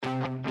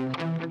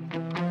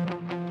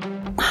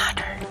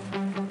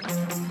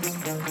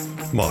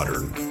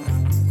Modern.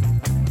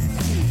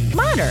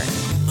 Modern.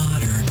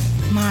 Modern.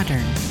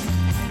 Modern.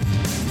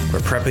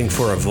 We're prepping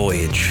for a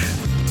voyage.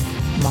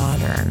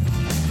 Modern.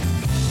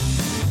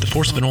 The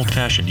force of an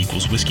old-fashioned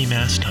equals whiskey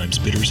mass times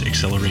bitters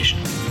acceleration.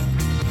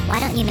 Why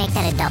don't you make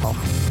that a double?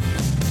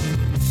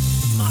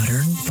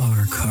 Modern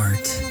Bar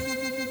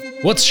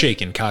Cart. What's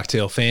shaking,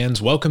 cocktail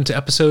fans? Welcome to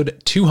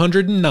episode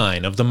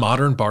 209 of the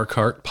Modern Bar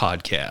Cart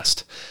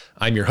podcast.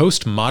 I'm your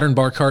host, Modern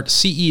Bar Cart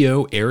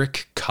CEO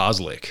Eric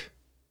Kozlik.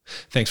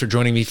 Thanks for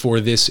joining me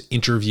for this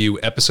interview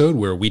episode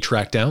where we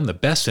track down the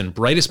best and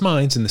brightest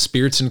minds in the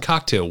spirits and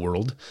cocktail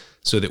world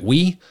so that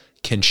we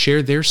can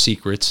share their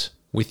secrets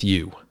with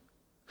you.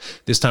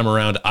 This time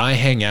around, I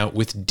hang out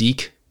with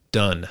Deke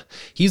Dunne.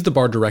 He's the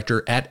bar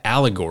director at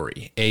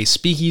Allegory, a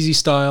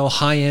speakeasy-style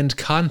high-end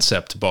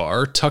concept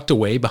bar tucked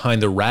away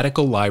behind the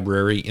Radical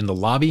Library in the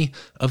lobby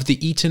of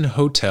the Eaton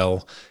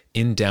Hotel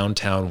in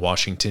downtown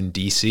Washington,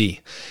 D.C.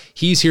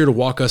 He's here to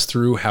walk us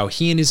through how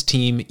he and his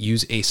team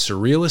use a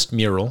surrealist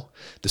mural,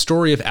 the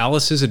story of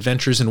Alice's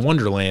adventures in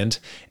Wonderland,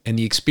 and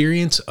the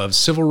experience of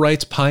civil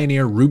rights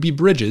pioneer Ruby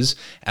Bridges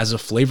as a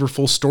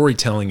flavorful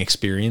storytelling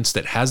experience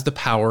that has the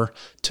power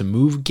to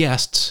move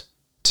guests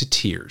to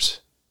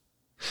tears.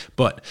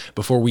 But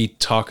before we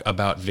talk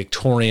about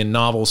Victorian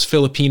novels,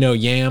 Filipino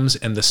yams,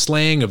 and the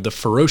slang of the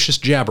ferocious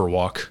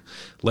Jabberwock,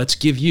 let's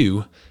give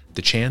you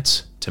the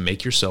chance to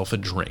make yourself a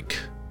drink.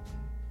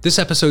 This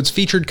episode's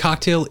featured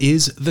cocktail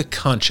is the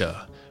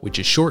Concha, which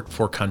is short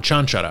for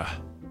Conchanchara.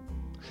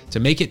 To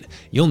make it,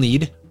 you'll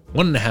need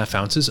 1.5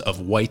 ounces of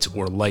white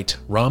or light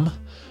rum,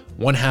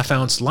 1/2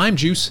 ounce lime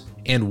juice,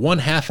 and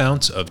 1/2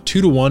 ounce of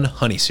 2-to-1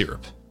 honey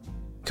syrup.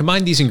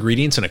 Combine these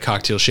ingredients in a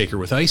cocktail shaker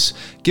with ice,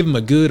 give them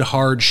a good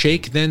hard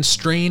shake, then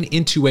strain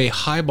into a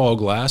highball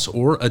glass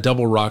or a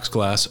double rocks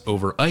glass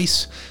over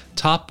ice,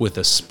 top with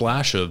a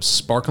splash of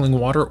sparkling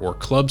water or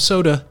club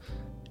soda,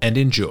 and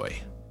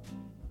enjoy.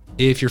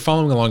 If you're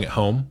following along at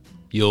home,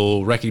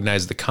 you'll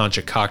recognize the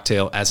Concha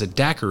cocktail as a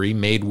daiquiri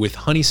made with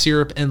honey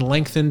syrup and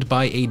lengthened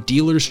by a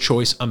dealer's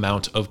choice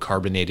amount of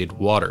carbonated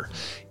water.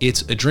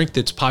 It's a drink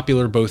that's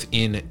popular both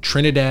in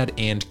Trinidad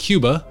and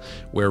Cuba,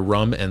 where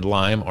rum and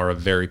lime are a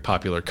very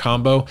popular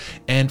combo,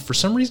 and for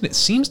some reason it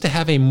seems to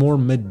have a more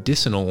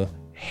medicinal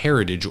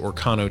heritage or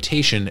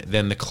connotation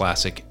than the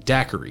classic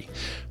daiquiri.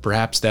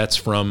 Perhaps that's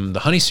from the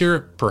honey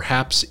syrup,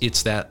 perhaps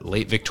it's that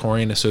late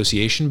Victorian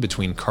association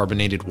between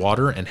carbonated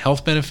water and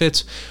health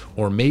benefits,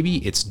 or maybe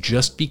it's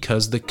just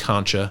because the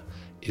Concha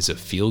is a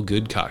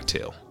feel-good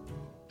cocktail.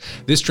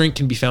 This drink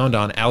can be found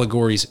on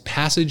Allegory's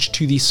Passage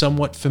to the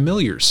Somewhat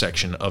Familiar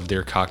section of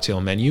their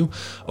cocktail menu,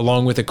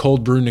 along with a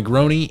cold brew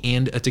Negroni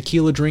and a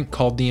tequila drink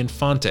called the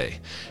Infante,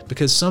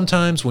 because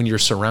sometimes when you're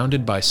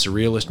surrounded by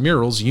surrealist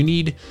murals, you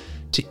need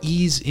to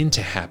ease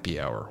into happy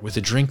hour with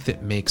a drink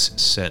that makes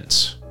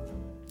sense.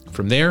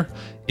 From there,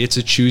 it's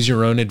a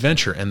choose-your-own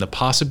adventure, and the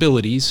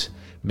possibilities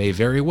may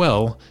very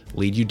well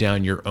lead you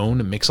down your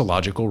own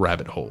mixological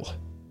rabbit hole.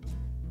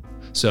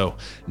 So,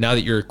 now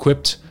that you're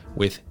equipped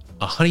with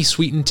a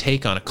honey-sweetened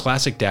take on a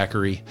classic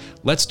daiquiri,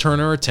 let's turn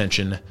our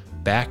attention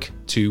back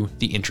to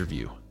the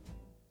interview.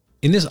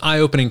 In this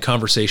eye-opening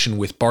conversation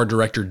with bar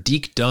director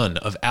Deke Dunne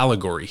of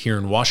Allegory here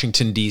in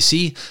Washington,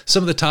 D.C.,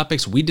 some of the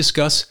topics we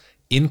discuss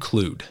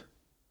include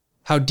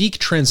how Deke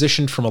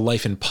transitioned from a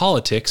life in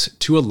politics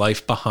to a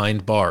life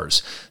behind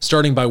bars,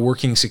 starting by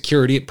working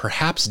security at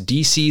perhaps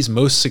DC's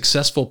most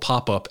successful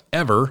pop-up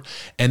ever,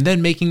 and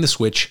then making the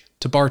switch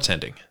to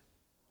bartending.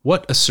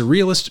 What a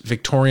surrealist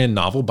Victorian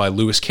novel by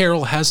Lewis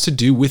Carroll has to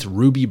do with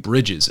Ruby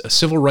Bridges, a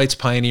civil rights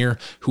pioneer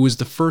who was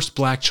the first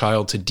black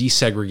child to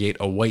desegregate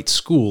a white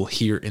school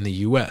here in the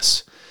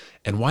US,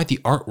 and why the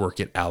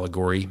artwork at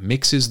Allegory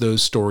mixes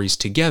those stories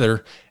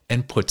together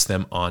and puts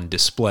them on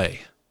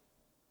display.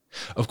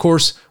 Of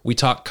course, we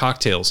talk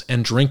cocktails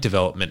and drink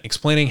development,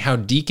 explaining how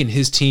Deke and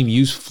his team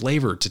use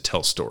flavor to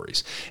tell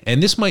stories.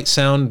 And this might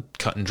sound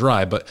cut and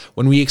dry, but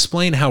when we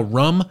explain how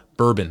rum,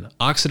 bourbon,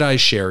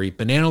 oxidized sherry,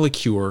 banana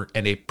liqueur,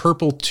 and a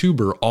purple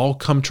tuber all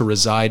come to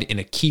reside in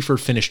a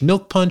kefir-finished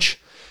milk punch,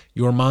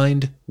 your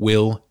mind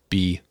will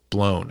be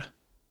blown.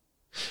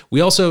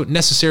 We also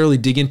necessarily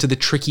dig into the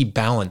tricky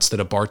balance that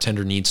a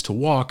bartender needs to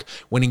walk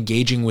when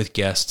engaging with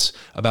guests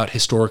about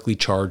historically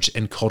charged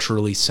and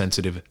culturally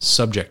sensitive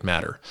subject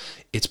matter.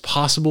 It's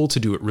possible to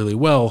do it really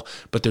well,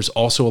 but there's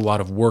also a lot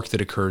of work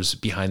that occurs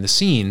behind the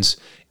scenes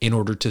in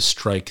order to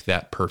strike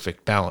that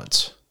perfect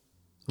balance.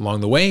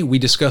 Along the way, we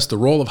discuss the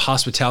role of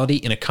hospitality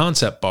in a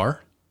concept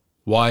bar,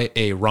 why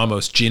a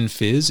Ramos Gin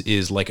Fizz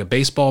is like a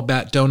baseball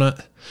bat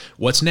donut,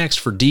 what's next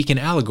for Deke and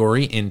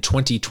Allegory in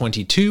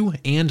 2022,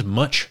 and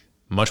much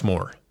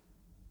more.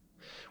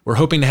 We're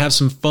hoping to have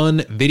some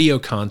fun video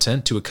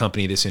content to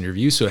accompany this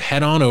interview, so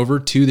head on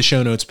over to the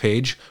show notes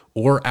page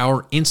or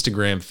our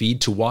Instagram feed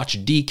to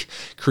watch Deke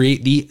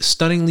create the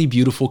stunningly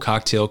beautiful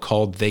cocktail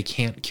called They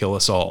Can't Kill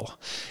Us All.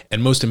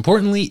 And most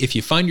importantly, if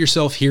you find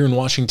yourself here in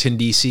Washington,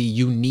 D.C.,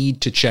 you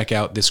need to check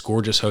out this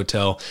gorgeous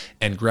hotel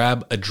and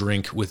grab a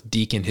drink with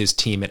Deke and his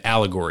team at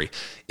Allegory.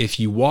 If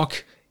you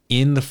walk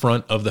in the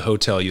front of the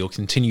hotel, you'll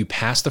continue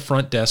past the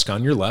front desk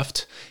on your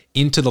left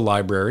into the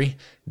library,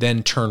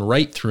 then turn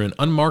right through an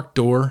unmarked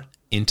door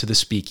into the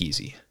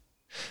speakeasy.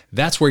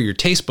 That's where your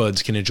taste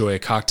buds can enjoy a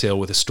cocktail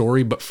with a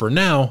story, but for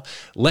now,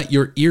 let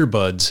your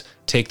earbuds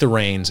take the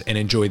reins and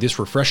enjoy this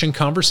refreshing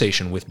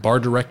conversation with Bar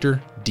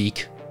Director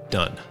Deke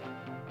Dunne.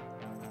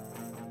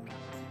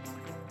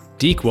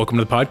 Deke, welcome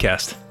to the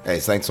podcast. Hey,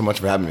 thanks so much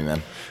for having me,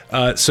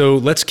 man. So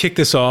let's kick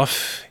this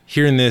off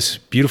here in this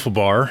beautiful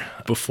bar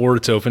before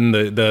it's open.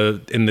 In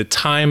the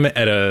time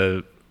at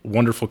a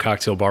wonderful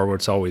cocktail bar where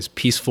it's always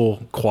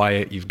peaceful,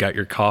 quiet, you've got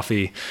your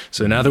coffee.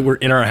 So now that we're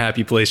in our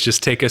happy place,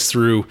 just take us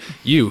through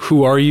you.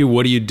 Who are you?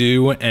 What do you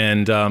do?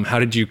 And how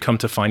did you come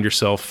to find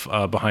yourself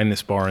behind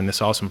this bar and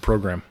this awesome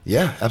program?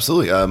 Yeah,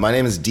 absolutely. My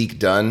name is Deke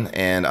Dunne,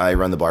 and I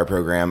run the bar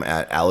program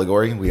at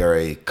Allegory. We are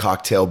a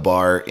cocktail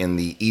bar in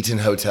the Eaton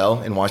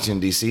Hotel in Washington,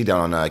 D.C.,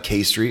 down on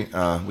K Street.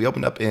 We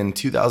opened up in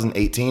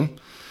 2018,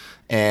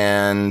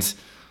 and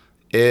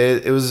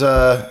it was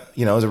it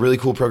was a really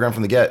cool program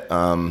from the get.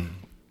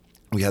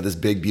 We had this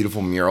big,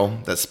 beautiful mural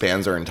that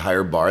spans our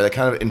entire bar that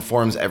kind of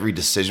informs every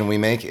decision we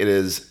make. It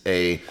is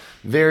a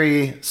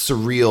very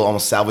surreal,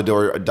 almost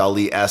Salvador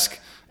Dali-esque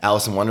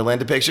Alice in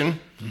Wonderland depiction.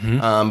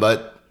 Mm-hmm.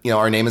 But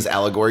our name is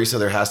Allegory, so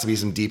there has to be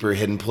some deeper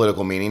hidden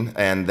political meaning.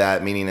 And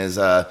that meaning is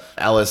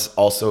Alice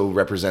also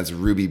represents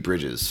Ruby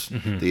Bridges,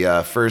 mm-hmm.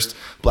 the first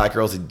black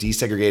girl to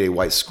desegregate a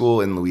white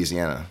school in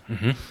Louisiana.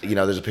 Mm-hmm.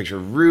 There's a picture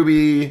of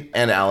Ruby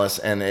and Alice,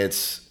 and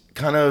it's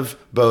kind of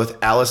both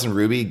Alice and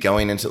Ruby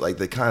going into like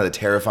the kind of the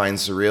terrifying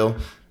surreal.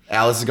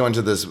 Alice is going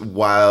to this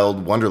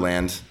wild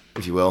wonderland,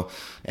 if you will,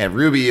 and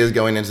Ruby is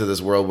going into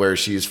this world where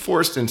she's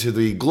forced into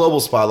the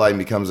global spotlight and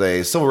becomes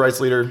a civil rights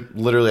leader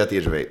literally at the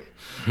age of 8.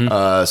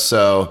 Mm-hmm.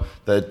 So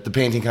the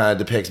painting kind of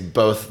depicts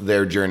both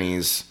their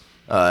journeys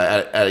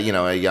at a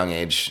young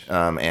age,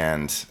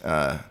 and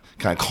kind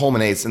of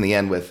culminates in the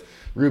end with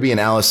Ruby and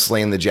Alice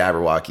slaying the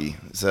Jabberwocky.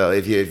 So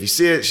if you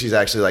see it, she's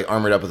actually like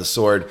armored up with a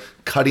sword,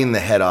 cutting the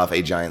head off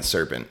a giant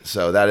serpent.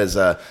 So that is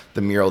the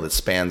mural that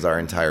spans our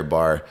entire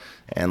bar.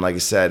 And like I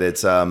said,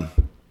 it's a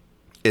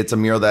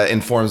mural that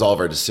informs all of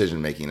our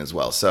decision making as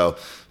well. So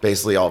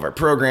basically all of our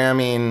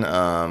programming,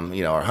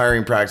 our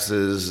hiring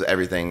practices,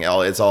 everything,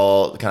 it's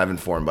all kind of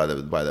informed by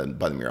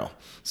the mural.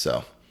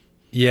 So.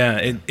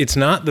 Yeah, it's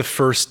not the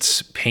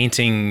first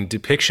painting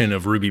depiction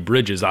of Ruby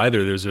Bridges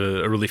either. There's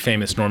a really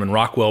famous Norman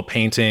Rockwell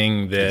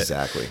painting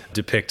that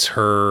depicts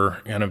her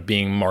kind of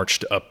being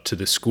marched up to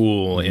the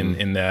school mm-hmm.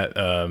 in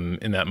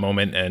that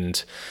moment,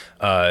 and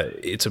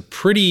it's a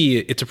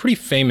pretty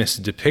famous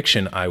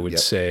depiction, I would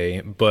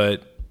say,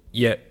 but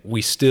yet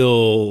we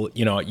still,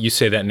 you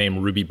say that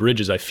name Ruby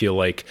Bridges. I feel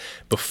like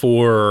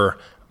before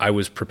I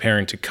was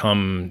preparing to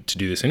come to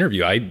do this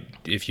interview,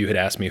 if you had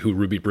asked me who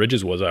Ruby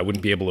Bridges was, I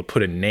wouldn't be able to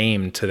put a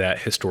name to that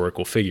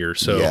historical figure.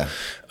 So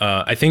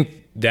I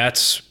think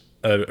that's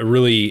a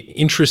really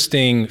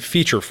interesting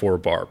feature for a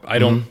bar. I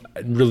don't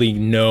really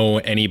know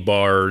any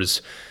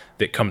bars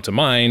that come to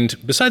mind,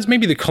 besides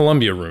maybe the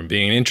Columbia Room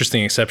being an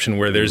interesting exception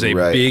where there's a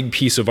big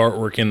piece of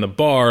artwork in the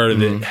bar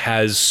that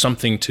has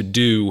something to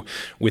do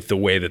with the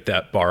way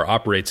that bar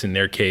operates. In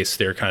their case,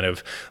 they're kind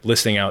of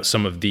listing out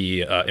some of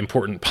the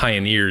important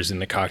pioneers in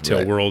the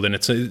cocktail world, and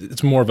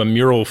it's more of a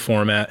mural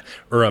format,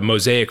 or a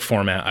mosaic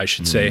format, I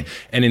should say.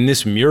 And in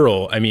this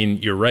mural, I mean,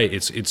 you're right,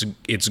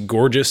 it's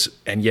gorgeous,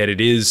 and yet it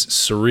is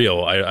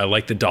surreal. I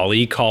like the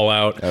Dali call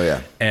out. Oh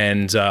yeah.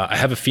 And I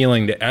have a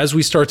feeling that as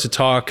we start to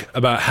talk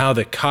about how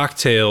the cocktails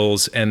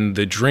and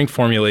the drink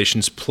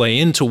formulations play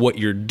into what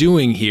you're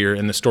doing here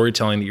and the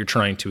storytelling that you're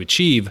trying to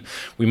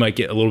achieve, we might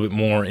get a little bit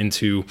more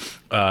into,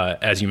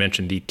 as you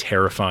mentioned, the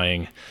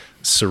terrifying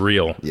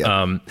surreal.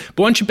 Yeah. But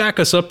why don't you back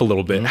us up a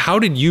little bit? Mm-hmm. How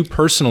did you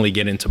personally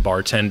get into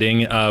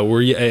bartending?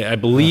 Were you, I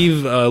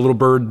believe Little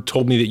Bird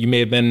told me that you may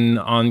have been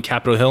on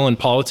Capitol Hill in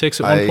politics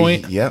at one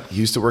point. Yeah,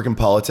 used to work in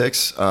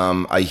politics.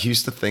 I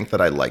used to think that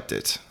I liked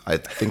it. I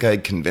think I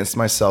convinced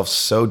myself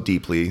so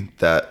deeply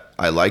that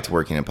I liked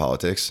working in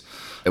politics.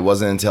 It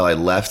wasn't until I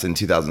left in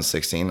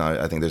 2016.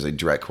 I think there's a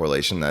direct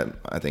correlation that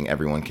I think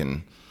everyone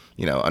can,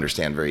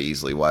 understand very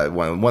easily. Why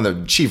one of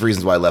the chief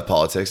reasons why I left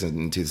politics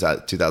in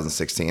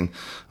 2016,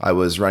 I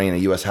was running a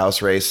U.S.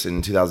 House race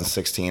in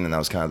 2016, and that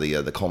was kind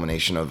of the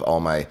culmination of all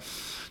my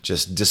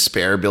just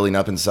despair building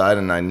up inside.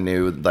 And I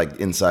knew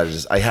inside,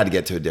 I had to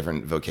get to a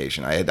different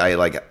vocation.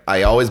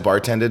 I always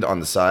bartended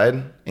on the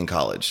side in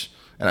college,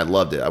 and I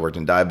loved it. I worked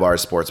in dive bars,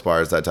 sports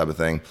bars, that type of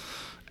thing.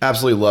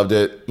 Absolutely loved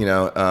it.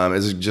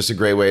 It's just a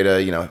great way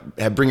to,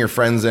 bring your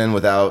friends in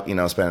without,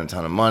 spending a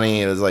ton of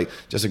money. It was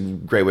just a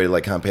great way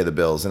to kind of pay the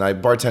bills. And I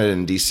bartended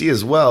in DC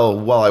as well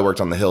while I worked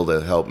on the Hill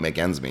to help make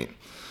ends meet.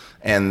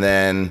 And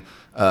then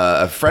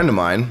a friend of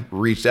mine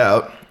reached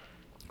out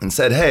and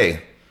said,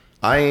 "Hey,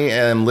 I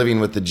am living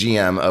with the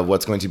GM of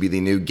what's going to be the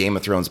new Game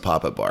of Thrones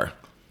pop-up bar,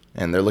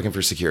 and they're looking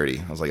for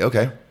security." I was like,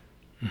 okay.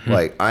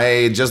 Mm-hmm.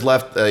 I just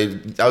left,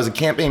 I was a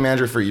campaign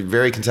manager for a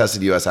very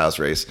contested U.S. House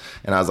race.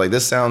 And I was like,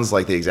 this sounds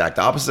like the exact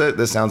opposite.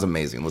 This sounds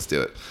amazing. Let's do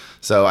it.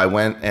 So I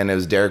went, and it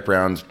was Derek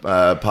Brown's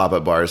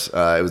pop-up bars.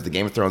 It was the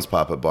Game of Thrones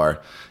pop-up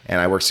bar, and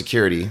I worked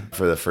security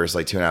for the first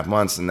like 2.5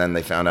 months, and then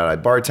they found out I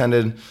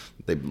bartended.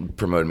 They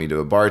promoted me to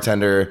a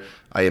bartender.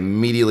 I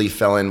immediately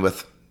fell in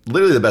with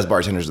literally the best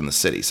bartenders in the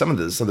city, some of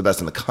the best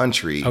in the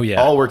country,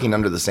 all working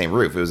under the same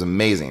roof. It was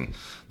amazing.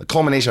 The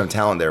culmination of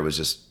talent there was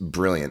just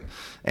brilliant.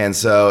 And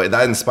so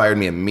that inspired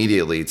me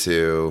immediately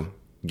to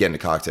get into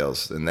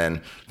cocktails. And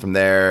then from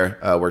there,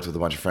 worked with a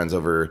bunch of friends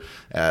over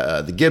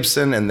at the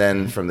Gibson. And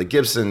then from the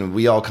Gibson,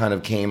 we all kind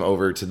of came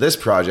over to this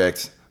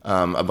project,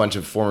 a bunch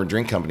of former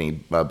drink company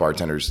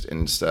bartenders,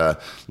 and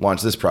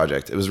launched this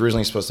project. It was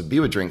originally supposed to be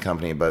with Drink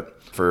Company,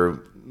 but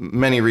for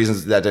many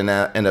reasons that didn't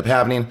end up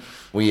happening.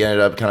 We ended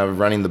up kind of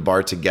running the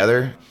bar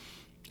together.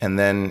 And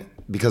then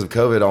because of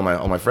COVID, all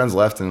my friends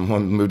left and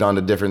moved on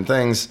to different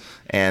things.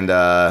 And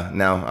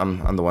now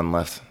I'm the one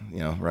left,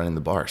 running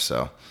the bar.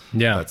 So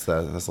that's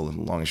the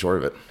long and short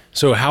of it.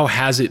 So how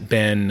has it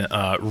been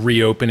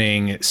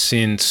reopening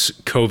since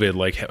COVID?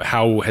 Like,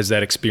 how has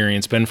that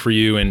experience been for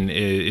you? And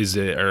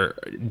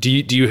do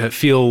you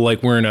feel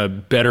like we're in a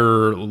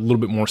better, a little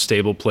bit more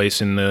stable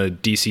place in the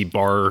DC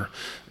bar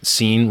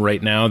scene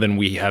right now than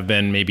we have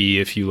been maybe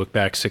if you look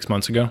back 6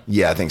 months ago?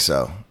 Yeah, I think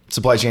so.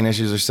 Supply chain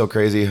issues are still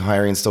crazy.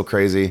 Hiring's still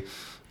crazy.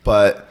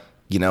 But,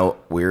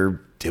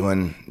 we're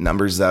doing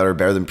numbers that are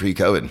better than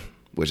pre-COVID,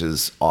 which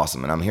is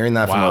awesome. And I'm hearing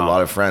that from a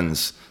lot of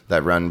friends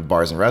that run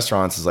bars and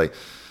restaurants. Is like,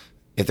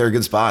 if they're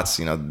good spots,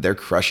 they're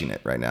crushing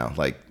it right now.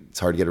 Like, it's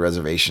hard to get a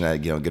reservation at,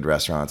 good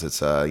restaurants. It's,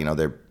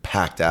 they're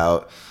packed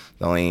out.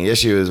 The only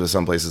issue is with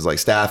some places like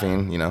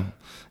staffing,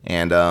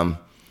 and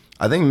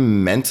I think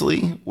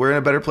mentally we're in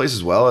a better place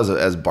as well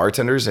as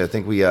bartenders. I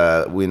think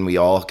when we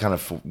all kind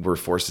of were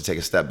forced to take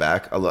a step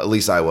back, at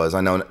least I was.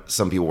 I know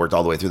some people worked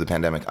all the way through the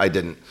pandemic. I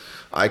didn't.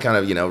 I kind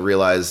of,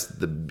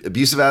 realized the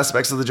abusive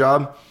aspects of the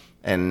job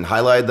and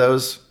highlight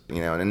those,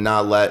 and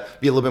not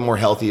be a little bit more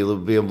healthy, be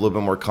a little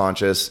bit more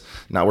conscious,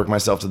 not work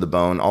myself to the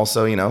bone.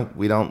 Also,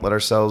 we don't let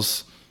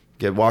ourselves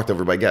get walked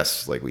over by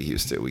guests like we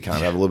used to. We kind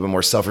of have a little bit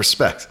more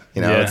self-respect.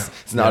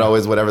 It's not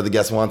always whatever the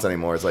guest wants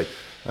anymore. It's like,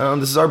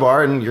 this is our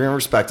bar, and you're gonna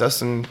respect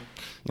us, and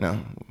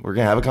we're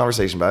gonna have a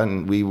conversation about it,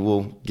 and we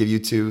will give you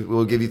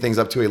things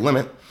up to a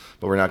limit,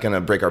 but we're not gonna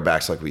break our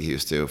backs like we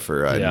used to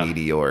for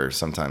needy or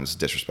sometimes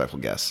disrespectful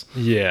guests.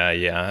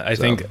 I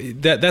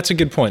think that's a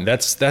good point.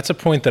 That's a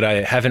point that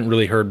I haven't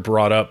really heard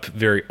brought up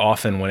very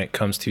often when it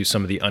comes to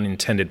some of the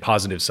unintended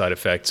positive side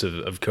effects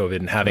of COVID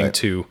and having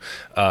to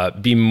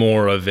be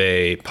more of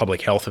a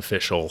public health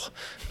official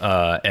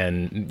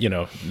and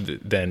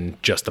than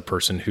just the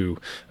person who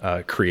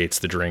creates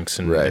the drinks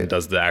and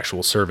does the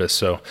actual service.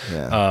 So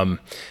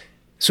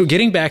so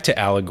getting back to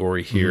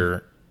Allegory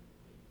here,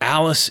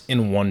 Alice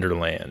in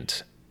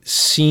Wonderland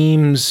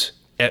seems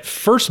at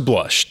first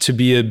blush to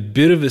be a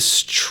bit of a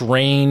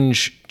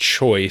strange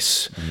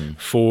choice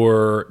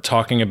for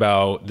talking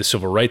about the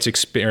civil rights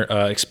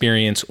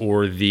experience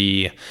or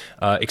the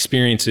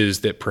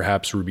experiences that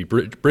perhaps Ruby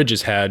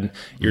Bridges had.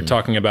 You're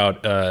talking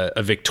about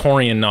a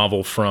Victorian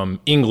novel from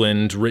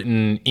England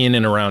written in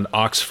and around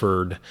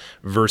Oxford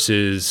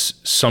versus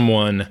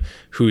someone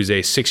who's a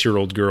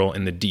 6-year-old girl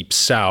in the Deep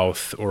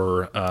South,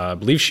 or I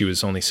believe she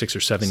was only 6 or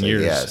 7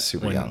 years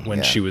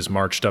when she was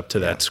marched up to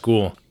that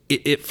school.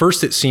 At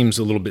first it seems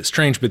a little bit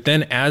strange, but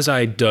then as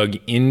I dug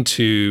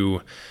into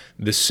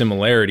the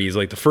similarities,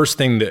 like the first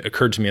thing that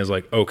occurred to me is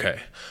like, okay,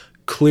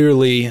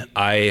 clearly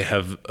I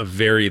have a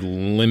very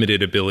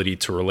limited ability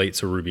to relate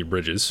to Ruby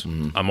Bridges.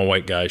 I'm a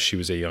white guy. She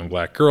was a young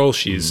black girl.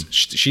 She's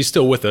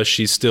still with us.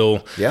 She's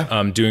still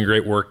doing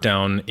great work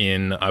down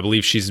in, I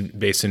believe she's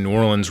based in New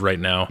Orleans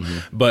right now.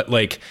 But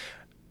like,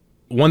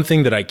 one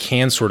thing that I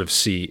can sort of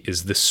see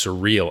is the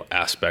surreal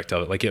aspect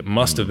of it. Like, it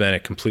must have been a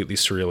completely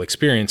surreal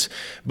experience.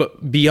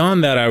 But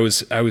beyond that, I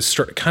was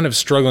kind of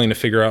struggling to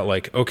figure out,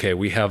 like, okay,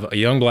 we have a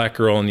young black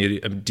girl in the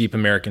deep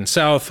American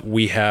South.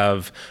 We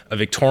have a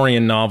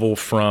Victorian novel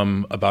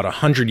from about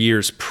 100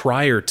 years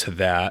prior to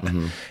that.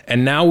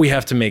 And now we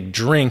have to make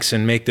drinks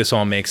and make this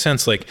all make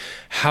sense. Like,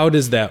 how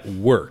does that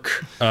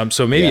work?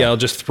 So maybe I'll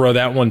just throw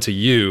that one to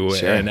you.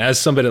 Sure. And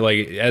as somebody,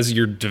 like, as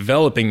you're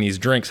developing these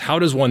drinks, how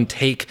does one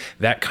take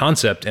that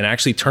concept and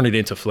actually turn it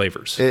into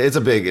flavors? It's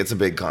a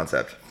big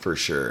concept for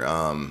sure.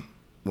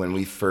 When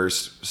we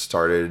first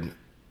started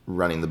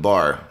running the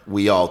bar,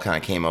 we all kind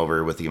of came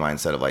over with the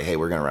mindset of like, hey,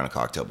 we're going to run a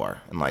cocktail bar,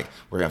 and like,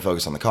 we're going to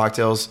focus on the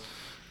cocktails.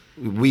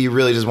 We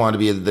really just wanted to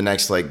be the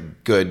next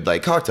like good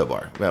like cocktail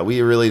bar. Well,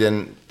 we really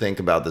didn't think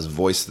about this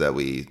voice that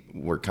we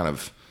were kind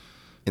of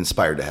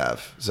inspired to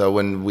have. So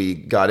when we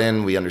got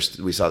in,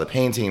 we saw the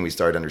painting, we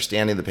started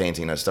understanding the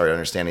painting, I started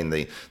understanding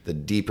the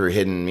deeper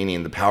hidden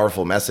meaning, the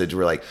powerful message.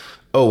 We're like,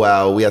 oh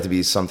wow, we have to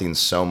be something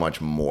so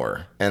much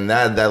more. And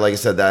that like I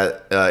said,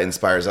 that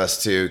inspires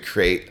us to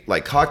create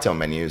like cocktail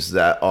menus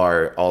that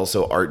are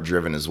also art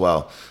driven as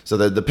well. So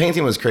the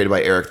painting was created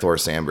by Eric Thor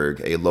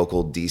Sandberg, a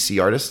local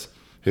DC artist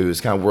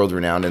who's kind of world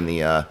renowned in the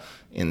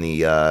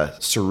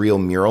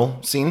surreal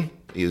mural scene.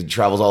 He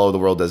travels all over the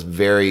world, does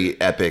very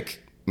epic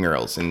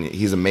murals, and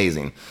he's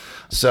amazing.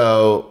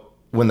 So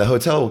when the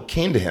hotel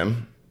came to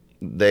him,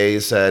 they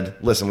said,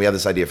 listen, we have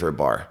this idea for a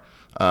bar.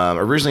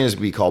 Originally it was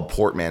going to be called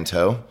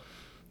Portmanteau.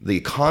 The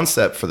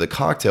concept for the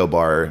cocktail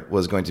bar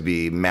was going to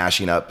be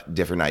mashing up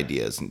different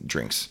ideas and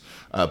drinks.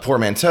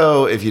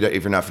 Portmanteau, if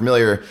you're not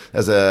familiar,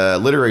 is a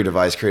literary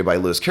device created by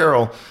Lewis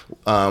Carroll,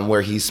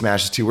 where he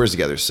smashes two words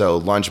together. So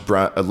lunch,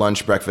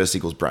 breakfast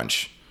equals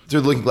brunch.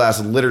 Through the Looking Glass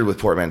is littered with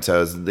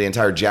portmanteaus. The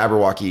entire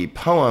Jabberwocky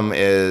poem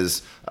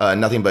is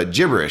nothing but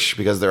gibberish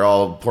because they're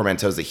all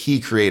portmanteaus that he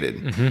created.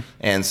 Mm-hmm.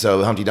 And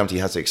so Humpty Dumpty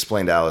has to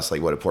explain to Alice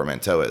like what a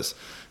portmanteau is.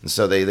 And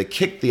so they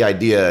kicked the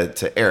idea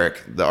to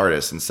Eric, the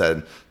artist, and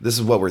said, this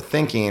is what we're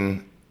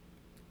thinking.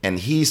 And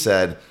he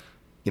said,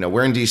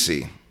 we're in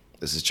DC.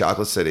 This is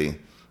Chocolate City.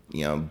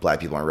 Black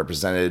people aren't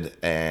represented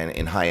and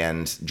in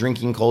high-end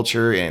drinking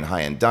culture and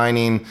high-end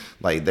dining.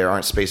 Like there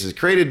aren't spaces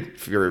created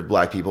for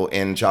Black people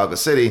in Chocolate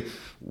City.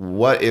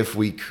 What if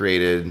we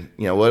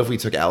what if we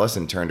took Alice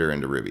and turned her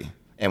into Ruby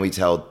and we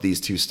tell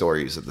these two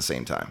stories at the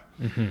same time?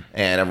 Mm-hmm.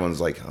 And everyone's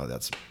like, oh,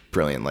 that's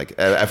brilliant. Like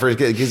at first,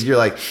 because you're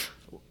like,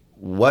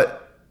 what?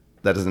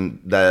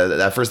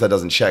 At first that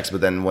doesn't check,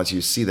 but then once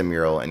you see the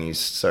mural and you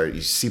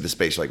see the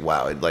space, you're like,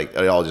 wow,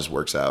 it all just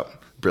works out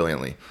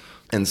brilliantly.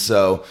 And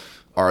so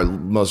our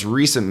most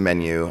recent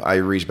menu, I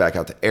reached back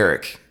out to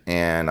Eric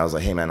and I was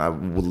like, hey man, I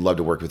would love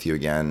to work with you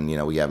again.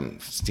 We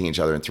haven't seen each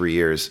other in 3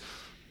 years.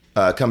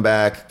 Come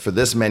back for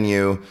this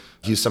menu,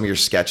 use some of your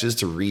sketches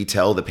to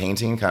retell the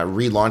painting, kind of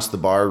relaunch the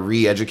bar,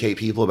 re-educate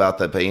people about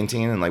the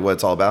painting and like what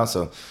it's all about.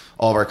 So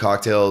all of our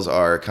cocktails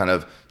are kind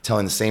of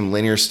telling the same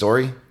linear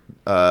story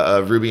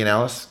of Ruby and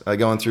Alice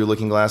going through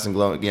Looking Glass and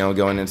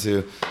going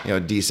into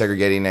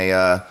desegregating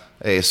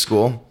a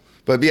school.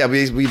 But yeah,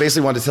 we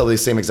basically wanted to tell the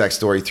same exact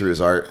story through his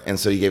art, and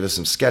so he gave us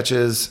some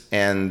sketches,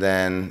 and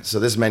then so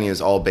this menu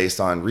is all based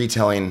on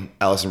retelling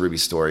Alice and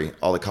Ruby's story.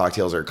 All the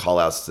cocktails are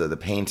call-outs to the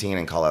painting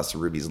and call-outs to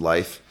Ruby's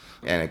life,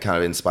 and it kind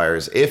of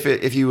inspires.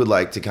 If you would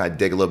like to kind of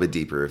dig a little bit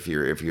deeper, if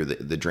you're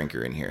the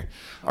drinker in here,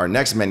 our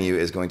next menu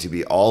is going to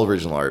be all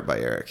original art by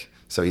Eric.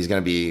 So he's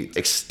going to be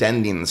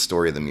extending the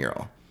story of the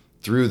mural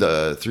through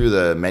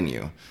the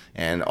menu,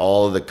 and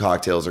all of the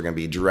cocktails are going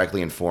to be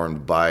directly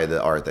informed by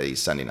the art that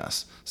he's sending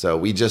us. So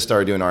we just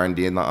started doing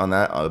R&D on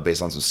that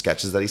based on some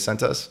sketches that he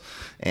sent us,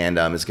 and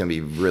it's going to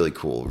be really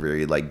cool,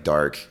 very like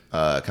dark,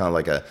 kind of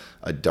like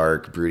a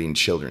dark brooding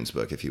children's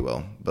book, if you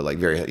will, but like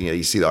very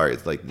you see the art,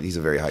 it's like he's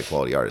a very high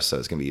quality artist, so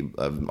it's going to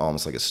be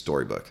almost like a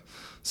storybook.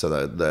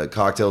 So the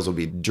cocktails will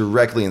be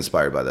directly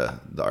inspired by the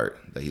art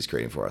that he's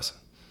creating for us.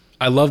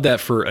 I love that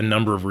for a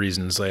number of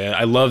reasons.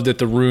 I love that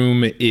the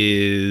room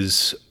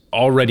is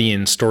already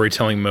in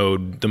storytelling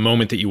mode the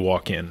moment that you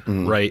walk in,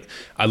 mm-hmm. right?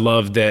 I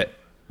love that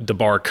the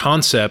bar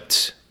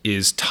concept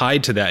is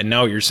tied to that. And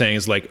now what you're saying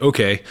is like,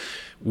 okay,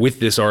 with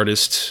this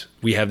artist,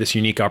 we have this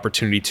unique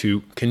opportunity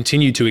to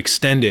continue to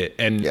extend it.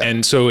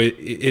 And so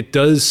it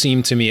does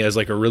seem to me as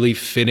like a really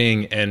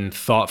fitting and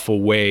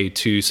thoughtful way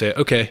to say,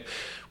 okay,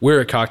 we're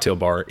a cocktail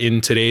bar.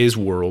 In today's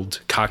world,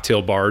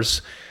 cocktail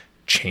bars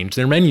change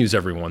their menus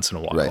every once in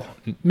a while.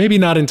 Right. Maybe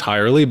not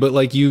entirely, but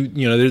like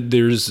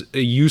there's a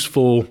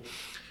useful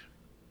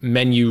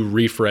menu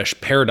refresh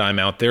paradigm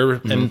out there.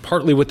 Mm-hmm. And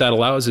partly what that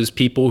allows is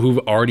people who've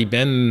already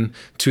been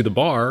to the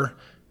bar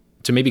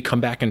to maybe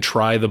come back and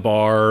try the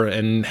bar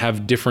and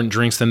have different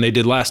drinks than they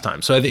did last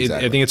time. So I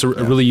think it's a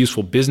really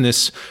useful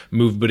business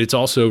move, but it's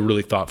also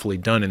really thoughtfully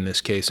done in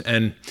this case.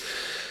 And,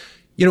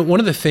 one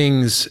of the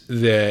things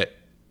that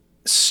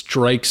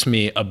strikes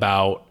me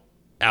about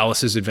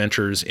Alice's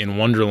Adventures in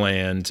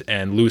Wonderland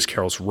and Lewis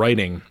Carroll's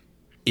writing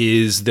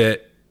is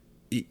that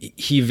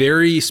he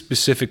very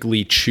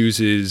specifically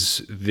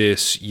chooses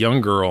this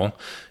young girl.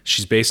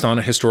 She's based on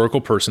a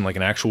historical person, like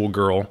an actual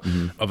girl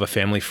mm-hmm. of a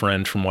family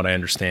friend, from what I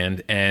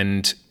understand.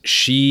 And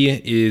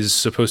she is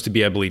supposed to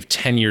be, I believe,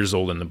 10 years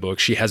old in the book.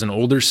 She has an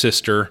older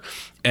sister.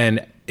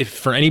 And if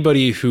for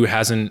anybody who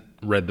hasn't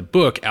read the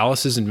book,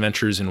 Alice's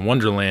Adventures in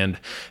Wonderland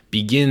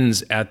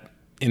begins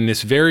in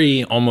this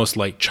very almost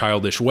like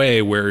childish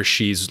way where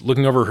she's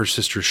looking over her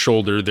sister's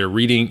shoulder.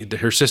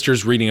 Her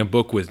sister's reading a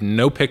book with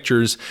no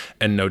pictures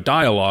and no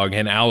dialogue.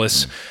 And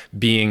Alice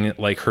being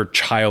like her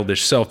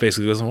childish self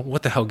basically goes, well,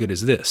 what the hell good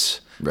is this?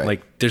 Right.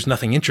 Like there's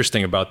nothing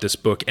interesting about this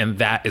book. And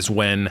that is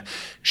when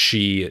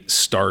she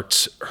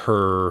starts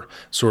her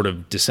sort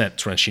of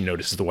descent, when she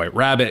notices the white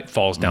rabbit,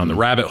 falls down the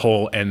rabbit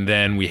hole. And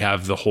then we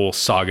have the whole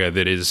saga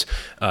that is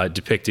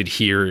depicted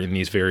here in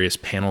these various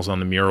panels on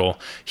the mural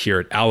here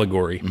at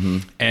Allegory. Mm-hmm.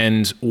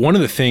 And one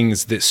of the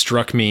things that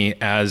struck me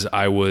as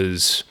I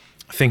was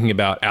thinking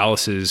about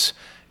Alice's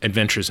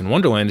Adventures in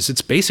Wonderland is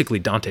it's basically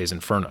Dante's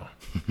Inferno.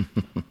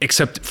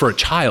 Except for a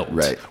child,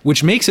 right.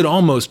 Which makes it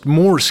almost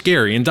more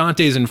scary. In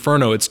Dante's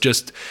Inferno, it's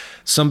just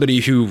somebody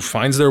who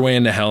finds their way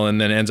into hell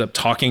and then ends up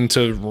talking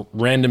to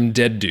random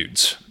dead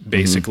dudes,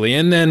 basically.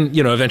 Mm-hmm. And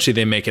then, eventually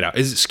they make it out.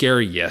 Is it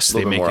scary? Yes. A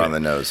little bit more on the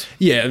nose.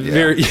 Yeah.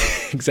 Very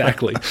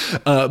exactly.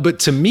 But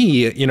to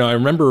me, I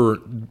remember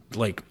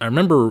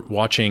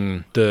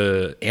watching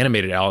the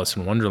animated Alice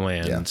in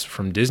Wonderland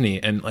from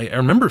Disney. And I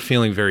remember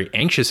feeling very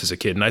anxious as a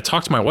kid. And I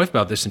talked to my wife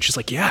about this and she's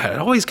like, yeah, it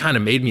always kind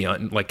of made me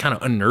kind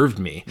of unnerved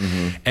me.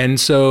 Mm-hmm. And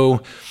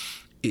so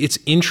it's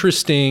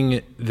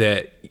interesting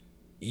that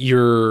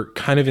you're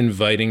kind of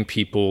inviting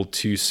people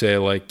to say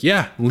like,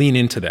 yeah, lean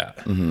into that.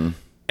 Mm-hmm.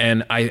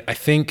 And I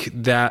think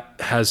that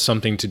has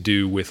something to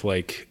do with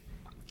like,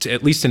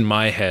 at least in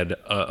my head,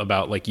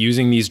 about like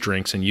using these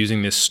drinks and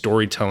using this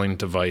storytelling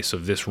device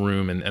of this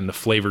room and the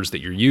flavors that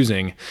you're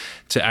using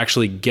to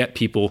actually get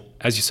people,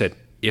 as you said,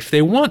 if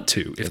they want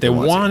to, if they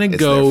want to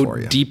go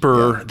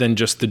deeper than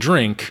just the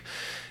drink,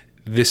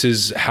 this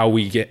is how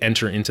we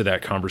enter into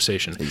that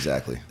conversation.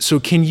 Exactly. So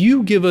can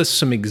you give us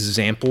some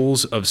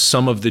examples of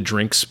some of the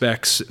drink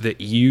specs that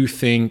you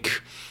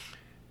think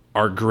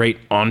are great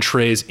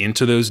entrees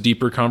into those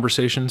deeper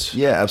conversations?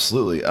 Yeah,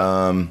 absolutely.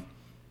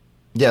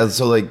 Yeah,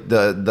 so like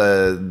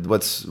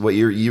what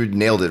you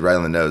nailed it right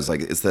on the nose.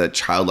 Like it's the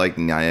childlike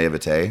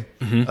naivete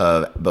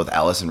of both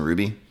Alice and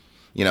Ruby.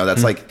 You know,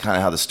 that's like kind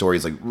of how the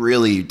stories like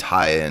really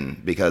tie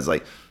in, because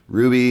like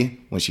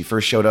Ruby, when she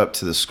first showed up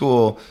to the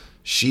school,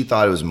 she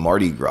thought it was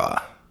Mardi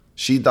Gras.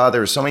 She thought there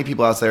were so many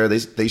people out there.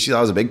 She thought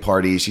it was a big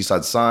party. She saw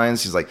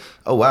signs. She's like,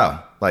 oh,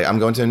 wow. Like, I'm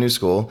going to a new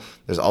school.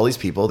 There's all these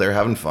people. They're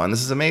having fun.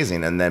 This is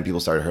amazing. And then people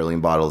started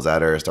hurling bottles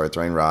at her, started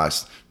throwing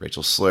rocks,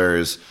 Rachel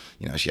slurs.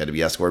 You know, she had to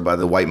be escorted by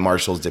the white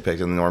marshals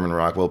depicted in the Norman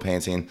Rockwell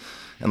painting.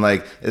 And,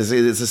 like, it's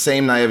the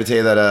same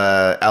naivete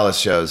that Alice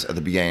shows at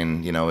the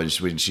beginning, you know,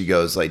 when she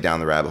goes, like, down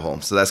the rabbit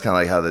hole. So that's kind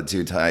of like how the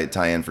two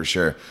tie in for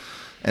sure.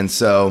 And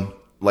so,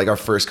 like, our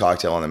first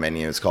cocktail on the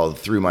menu, it's called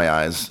Through My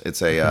Eyes.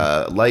 It's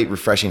a light,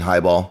 refreshing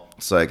highball.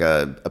 It's like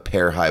a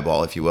pear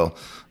highball, if you will.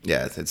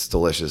 Yeah, it's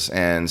delicious.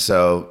 And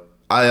so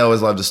I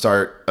always love to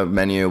start a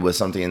menu with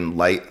something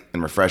light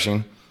and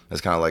refreshing. It's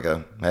kind of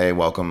like hey,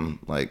 welcome,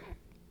 like,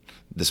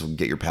 this will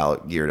get your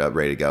palate geared up,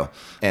 ready to go.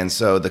 And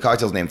so the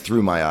cocktail's named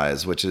Through My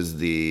Eyes, which is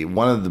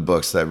one of the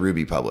books that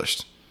Ruby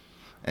published.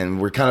 And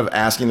we're kind of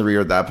asking the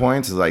reader at that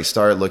point to, like,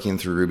 start looking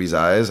through Ruby's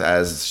eyes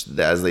as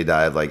they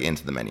dive, like,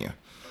 into the menu.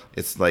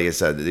 It's like I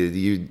said, we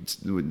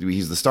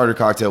use the starter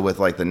cocktail with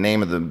like the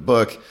name of the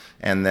book,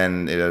 and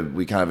then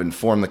we kind of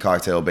inform the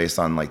cocktail based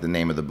on like the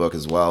name of the book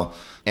as well.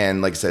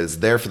 And like I said, it's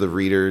there for the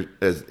reader.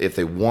 If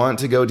they want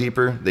to go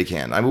deeper, they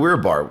can. I mean, we're a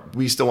bar.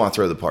 We still want to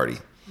throw the party.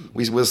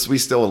 We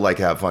still like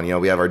to have fun. You know,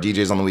 we have our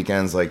DJs on the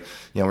weekends. Like,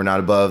 you know, we're not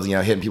above, you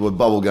know, hitting people with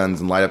bubble guns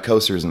and light up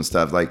coasters and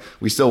stuff. Like,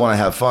 we still want to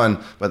have fun,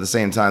 but at the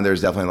same time,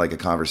 there's definitely like a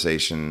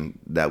conversation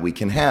that we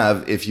can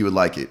have if you would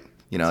like it.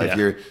 You know,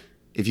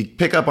 if you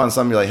pick up on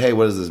something, you're like, hey,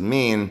 what does this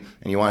mean?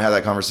 And you want to have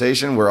that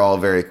conversation, we're all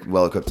very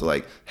well equipped to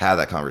like have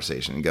that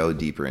conversation and go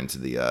deeper into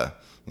the,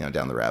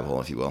 down the rabbit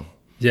hole, if you will.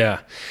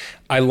 Yeah.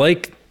 I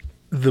like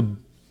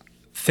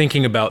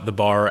thinking about the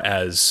bar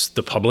as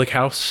the public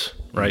house,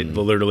 right?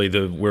 Literally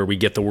where we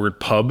get the word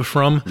pub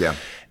from. Yeah.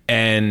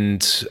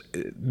 And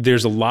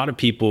there's a lot of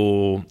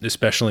people,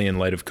 especially in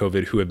light of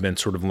COVID, who have been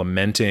sort of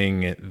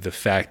lamenting the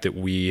fact that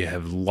we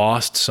have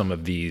lost some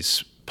of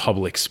these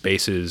public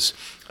spaces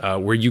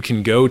where you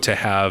can go to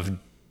have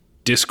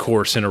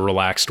discourse in a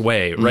relaxed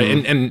way,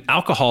 right? And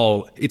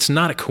alcohol, it's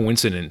not a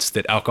coincidence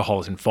that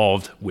alcohol is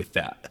involved with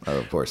that. Oh,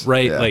 of course.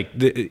 Right? Yeah. Like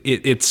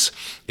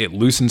it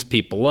loosens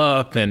people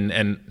up.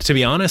 And to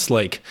be honest,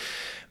 like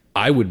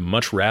I would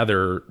much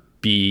rather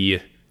be,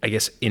 I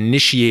guess,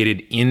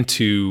 initiated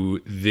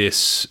into this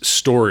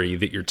story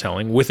that you're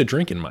telling with a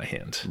drink in my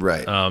hand.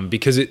 Right.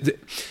 Because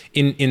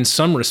in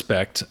some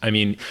respect, I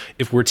mean,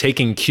 if we're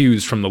taking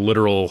cues from the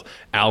literal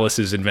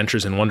Alice's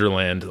Adventures in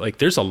Wonderland, like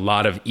there's a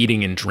lot of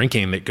eating and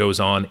drinking that goes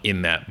on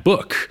in that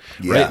book.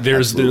 Yeah, right?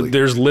 There's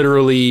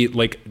literally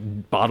like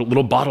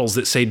little bottles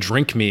that say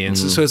 "drink me," and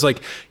so it's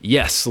like,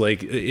 yes,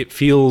 like it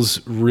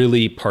feels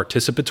really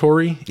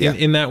participatory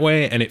in that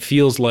way, and it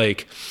feels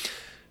like,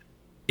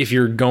 if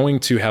you're going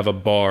to have a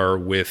bar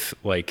with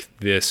like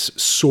this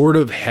sort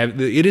of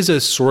heavy, it is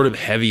a sort of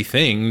heavy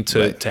thing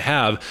to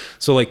have.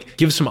 So like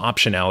give some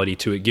optionality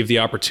to it, give the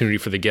opportunity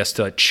for the guests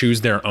to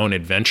choose their own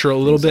adventure a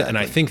little bit. And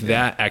I think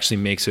that actually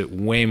makes it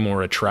way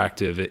more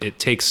attractive. It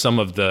takes some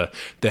of the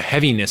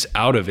heaviness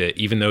out of it,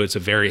 even though it's a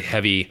very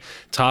heavy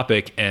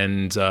topic,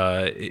 and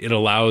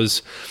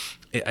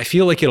I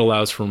feel like it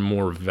allows for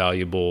more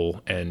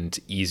valuable and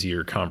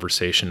easier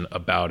conversation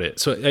about it.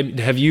 So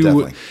have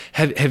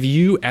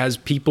you, as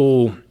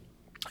people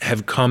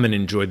have come and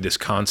enjoyed this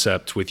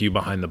concept with you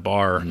behind the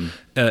bar,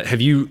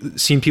 have you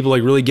seen people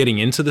like really getting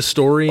into the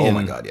story? Oh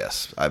my God,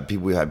 yes.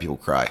 We had people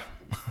cry.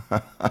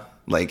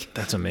 Like,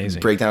 that's amazing.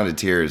 Break down to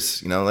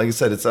tears. You know, like I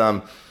said, it's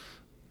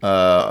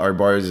our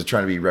bar is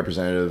trying to be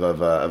representative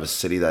of a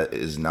city that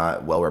is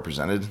not well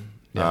represented.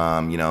 Yeah.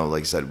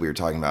 Like I said, we were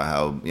talking about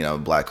how,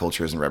 Black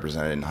culture isn't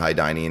represented in high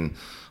dining,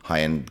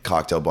 high-end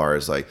cocktail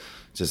bars. Like,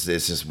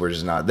 we're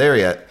just not there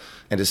yet.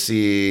 And to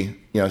see,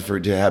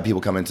 to have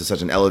people come into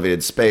such an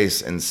elevated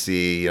space and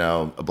see,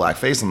 a Black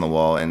face on the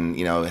wall and,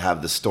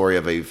 have the story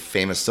of a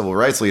famous civil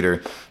rights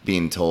leader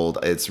being told,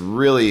 it's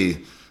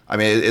really,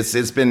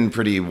 it's been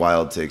pretty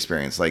wild to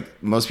experience.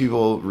 Like, most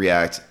people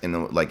react in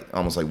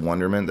almost like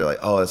wonderment. They're like,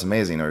 oh, that's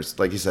amazing. Or it's,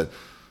 like you said,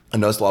 I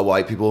noticed a lot of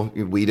white people,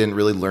 we didn't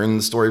really learn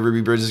the story of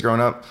Ruby Bridges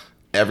growing up.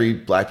 Every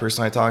Black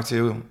person I talk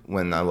to,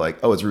 when I'm like,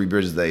 oh, it's Ruby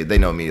Bridges, they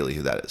know immediately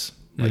who that is.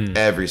 like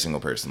every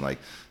single person. Like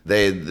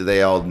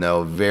they all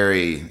know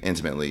very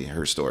intimately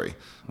her story.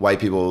 White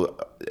people,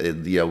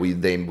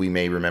 we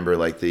may remember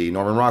like the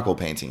Norman Rockwell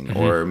painting,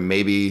 or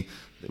maybe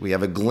we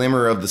have a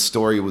glimmer of the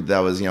story that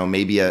was,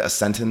 maybe a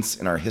sentence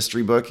in our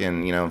history book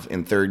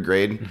in third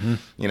grade,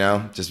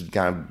 just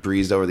kind of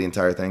breezed over the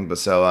entire thing. But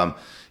so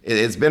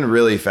it's been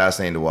really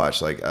fascinating to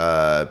watch.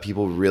 Like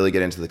people really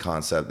get into the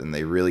concept and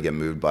they really get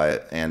moved by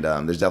it. And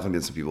there's definitely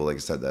been some people, like I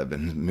said, that have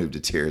been moved to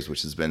tears,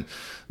 which has been,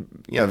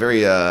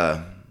 very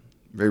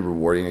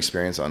rewarding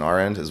experience on our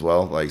end as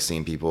well. Like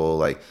seeing people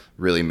like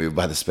really moved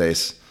by the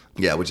space.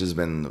 Yeah, which has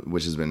been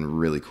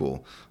really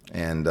cool.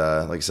 And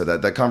like I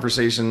said, that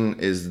conversation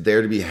is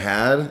there to be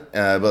had,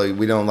 but like,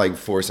 we don't like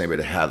force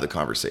anybody to have the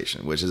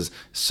conversation, which is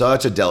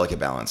such a delicate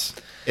balance.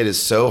 It is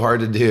so hard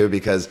to do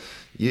because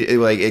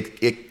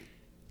if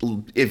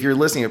you're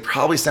listening, it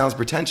probably sounds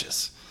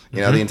pretentious.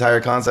 The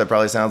entire concept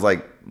probably sounds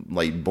like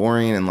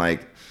boring and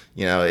like,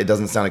 it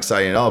doesn't sound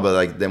exciting at all. But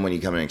like then when you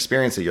come and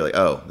experience it, you're like,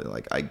 oh,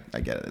 like I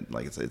get it.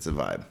 Like it's a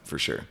vibe for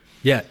sure.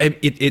 Yeah,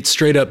 it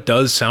straight up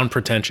does sound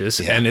pretentious,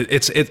 and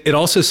it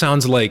also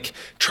sounds like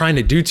trying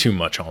to do too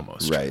much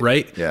almost,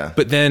 right? Yeah.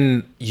 But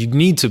then you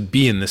need to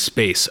be in the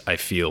space, I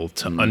feel,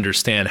 to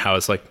understand how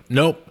it's like,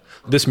 nope,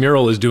 this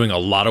mural is doing a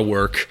lot of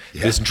work.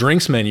 Yeah. This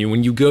drinks menu,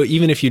 when you go,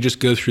 even if you just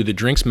go through the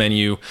drinks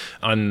menu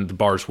on the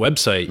bar's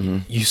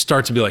website, you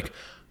start to be like,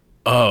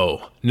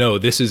 oh no,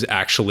 this is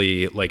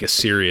actually like a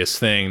serious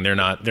thing. They're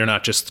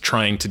not just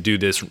trying to do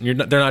this. They're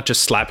not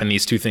just slapping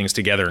these two things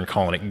together and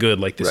calling it good.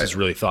 Like this is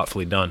really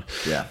thoughtfully done.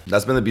 Yeah,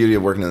 that's been the beauty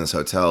of working in this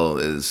hotel.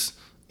 It's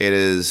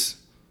filled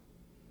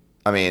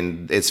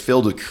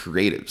with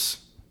creatives,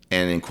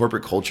 and in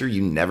corporate culture,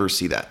 you never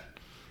see that.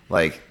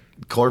 Like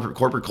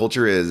corporate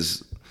culture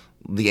is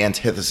the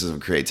antithesis of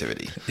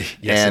creativity.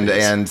 Yes,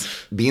 and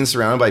being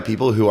surrounded by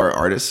people who are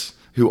artists,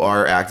 who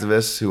are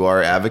activists, who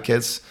are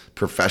advocates,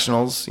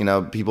 professionals,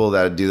 people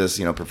that do this,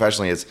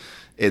 professionally,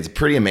 it's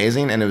pretty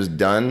amazing. And it was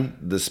done.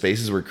 The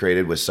spaces were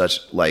created with such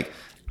like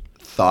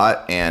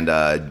thought, and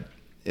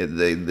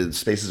the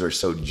spaces are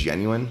so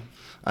genuine.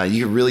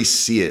 You can really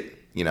see it.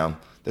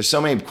 There's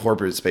so many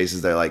corporate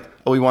spaces that are like,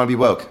 oh, we want to be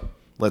woke.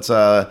 Let's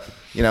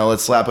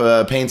slap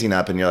a painting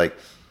up, and you're like,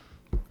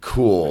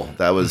 cool.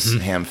 That was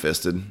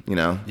ham-fisted.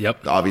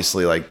 Yep.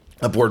 Obviously, like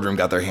a boardroom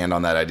got their hand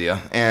on that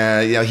idea,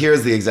 and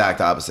here's the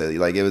exact opposite.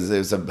 Like it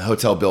was a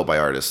hotel built by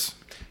artists.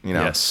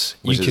 Yes,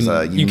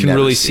 you can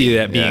really see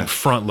that being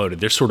front loaded.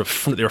 They're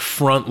they're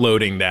front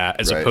loading that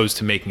as opposed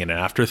to making it an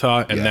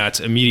afterthought, and that's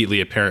immediately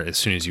apparent as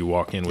soon as you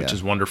walk in, which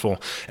is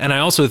wonderful. And I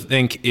also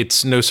think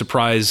it's no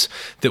surprise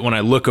that when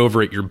I look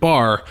over at your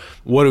bar,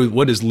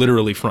 what is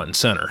literally front and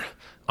center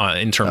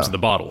in terms of the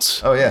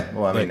bottles. Oh yeah,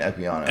 well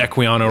Equiano.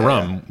 Equiano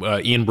rum.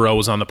 Ian Burrell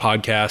was on the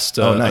podcast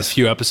a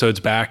few episodes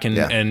back,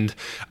 and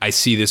I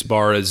see this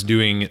bar as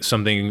doing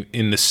something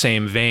in the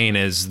same vein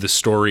as the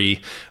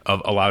story of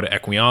Allowed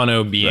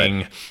Equiano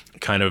being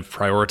kind of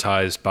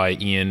prioritized by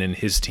Ian and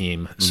his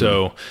team.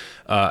 So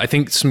I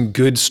think some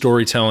good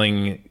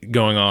storytelling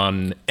going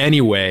on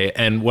anyway.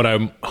 And what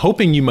I'm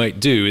hoping you might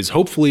do is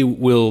hopefully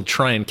we'll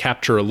try and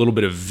capture a little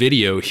bit of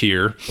video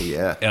here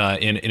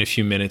in a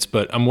few minutes.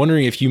 But I'm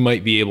wondering if you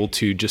might be able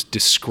to just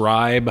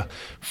describe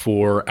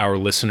for our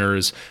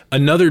listeners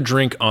another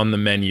drink on the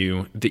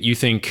menu that you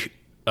think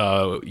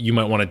you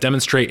might want to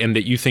demonstrate and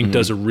that you think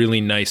does a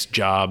really nice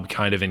job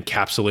kind of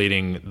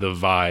encapsulating the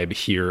vibe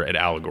here at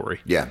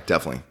Allegory. Yeah,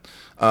 definitely.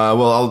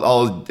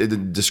 I'll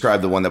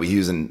describe the one that we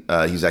use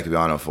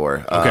Equiano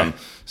for. Okay.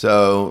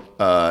 So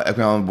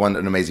Equiano, one,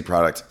 an amazing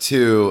product.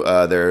 Two,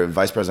 their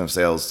vice president of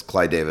sales,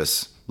 Clyde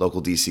Davis,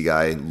 local DC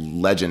guy,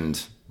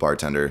 legend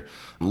bartender.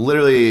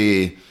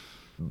 Literally,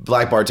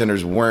 black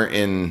bartenders weren't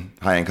in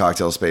high-end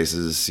cocktail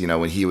spaces,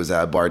 when he was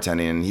at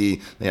bartending, and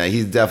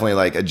he's definitely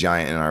like a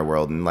giant in our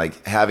world. And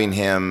like having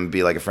him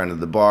be like a friend of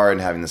the bar and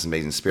having this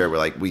amazing spirit, we're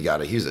like, we got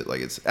to use it. Like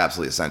it's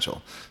absolutely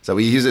essential. So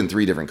we use it in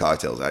 3 different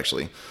cocktails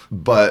actually,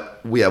 but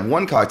we have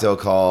one cocktail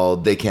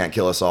called They Can't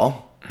Kill Us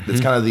All.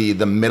 It's kind of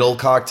the middle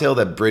cocktail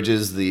that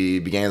bridges the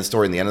beginning of the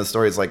story and the end of the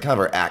story. It's like kind of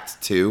our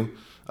act 2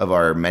 of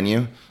our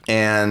menu.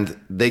 And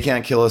They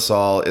Can't Kill Us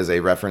All is a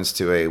reference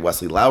to a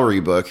Wesley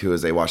Lowery book, who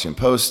is a Washington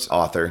Post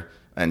author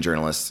and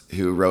journalist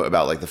who wrote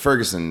about like the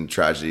Ferguson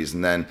tragedies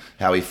and then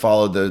how he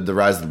followed the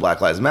rise of the Black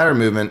Lives Matter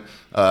movement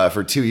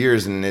for 2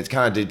 years. And it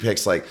kind of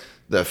depicts like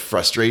the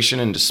frustration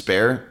and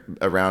despair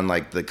around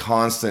like the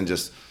constant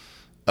just,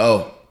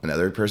 oh,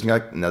 another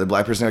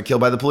black person got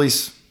killed by the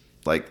police.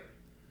 Like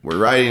we're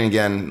rioting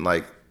again.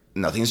 Like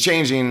nothing's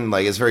changing.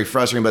 Like it's very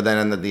frustrating, but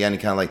then at the end,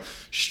 he kind of like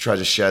tries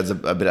to sheds a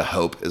bit of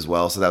hope as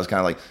well. So that was kind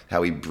of like how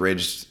we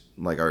bridged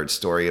like our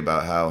story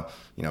about how,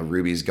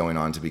 Ruby's going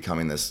on to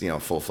becoming this,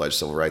 full-fledged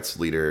civil rights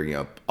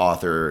leader,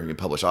 author,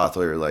 published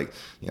author, like,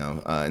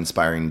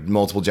 inspiring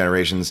multiple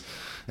generations.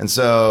 And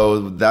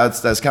so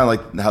that's kind of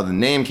like how the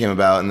name came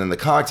about. And then the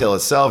cocktail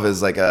itself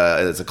is like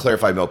it's a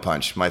clarified milk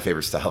punch, my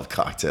favorite style of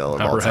cocktail of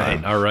all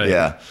time. All right.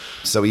 Yeah.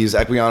 So we use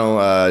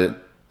Equiano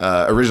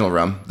original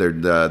rum,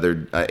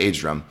 their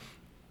aged rum.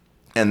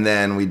 And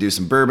then we do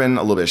some bourbon,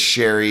 a little bit of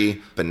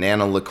sherry,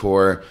 banana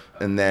liqueur,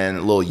 and then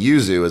a little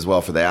yuzu as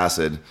well for the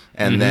acid.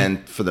 And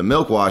then for the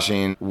milk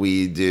washing,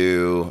 we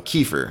do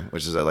kefir,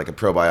 which is like a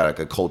probiotic,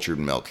 a cultured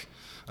milk.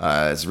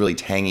 It's really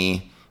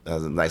tangy,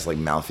 has a nice like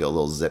mouthfeel, a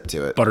little zip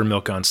to it.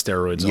 Buttermilk on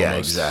steroids. Yeah,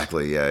 almost.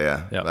 exactly.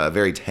 Yeah. Yep.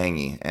 Very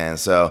tangy. And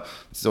so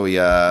we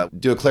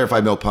do a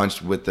clarified milk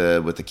punch with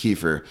the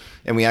kefir.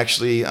 And we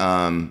actually,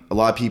 a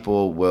lot of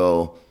people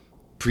will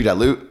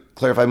pre-dilute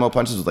clarified milk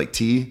punches with like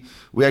tea.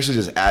 We actually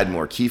just add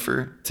more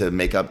kefir to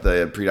make up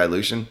the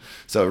pre-dilution.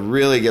 So it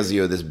really gives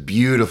you this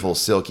beautiful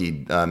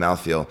silky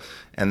mouthfeel.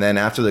 And then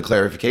after the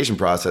clarification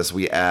process,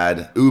 we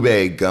add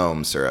ube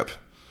gome syrup.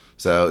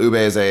 So ube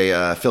is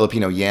a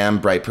Filipino yam,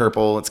 bright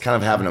purple. It's kind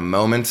of having a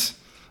moment.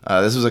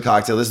 This was a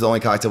cocktail. This is the only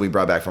cocktail we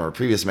brought back from our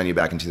previous menu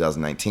back in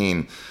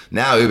 2019.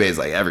 Now ube is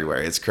like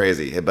everywhere. It's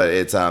crazy, but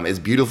it's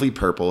beautifully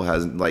purple.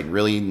 Has like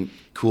really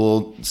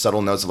cool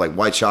subtle notes of like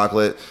white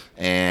chocolate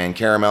and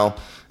caramel.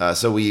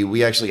 So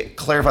we actually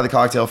clarify the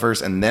cocktail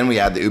first, and then we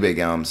add the ube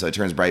gum, so it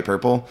turns bright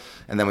purple,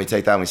 and then we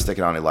take that and we stick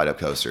it on a light up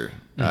coaster.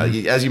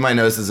 As you might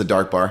notice, this is a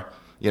dark bar.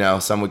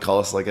 Some would call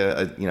us like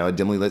a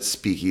dimly lit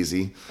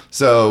speakeasy.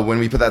 So when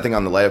we put that thing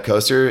on the light up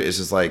coaster, it's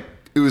just like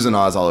oohs and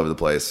ahs all over the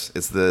place.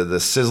 It's the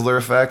sizzler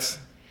effect.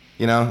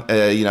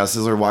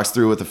 Sizzler walks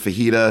through with a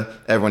fajita.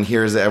 Everyone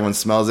hears it. Everyone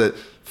smells it.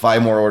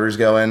 5 more orders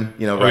go in,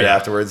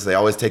 afterwards. They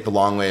always take the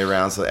long way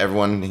around, so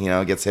everyone,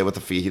 gets hit with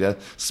the fajita,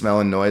 smell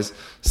and noise.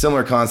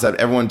 Similar concept.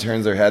 Everyone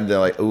turns their head. They're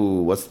like,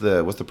 "Ooh, what's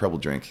the purple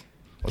drink?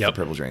 What's the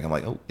purple drink?" I'm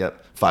like, "Oh,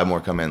 yep." 5 more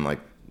come in, the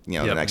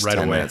next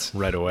 10 minutes.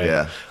 Right away.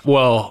 Yeah.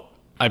 Well,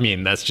 I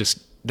mean, that's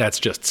just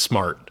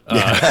smart. So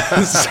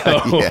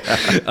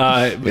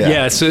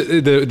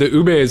the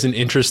ube is an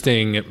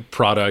interesting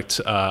product.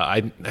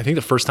 I think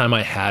the first time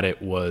I had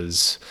it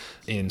was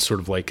in sort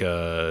of like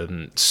a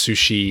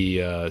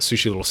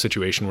sushi little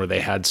situation where they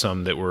had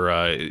some that were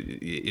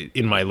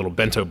in my little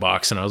bento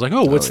box, and I was like,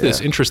 oh, what's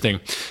this? Interesting.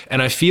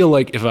 And I feel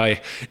like if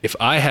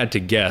I had to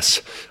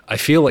guess, I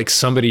feel like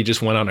somebody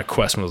just went on a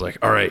quest and was like,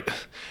 all right,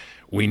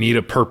 we need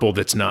a purple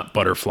that's not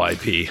butterfly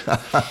pea,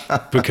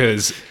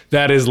 because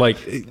that is like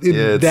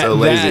so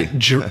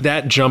lazy.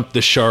 that jumped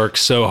the shark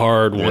so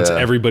hard once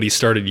everybody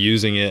started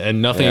using it.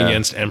 And nothing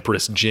against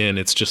Empress Gin,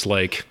 it's just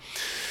like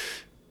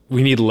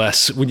we need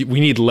less. We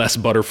need less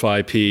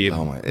butterfly pea.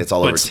 Oh my! It's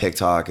all over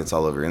TikTok. It's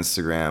all over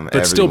Instagram.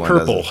 But still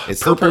purple. It's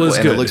still purple is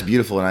and good. it looks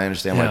beautiful, and I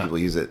understand why people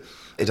use it.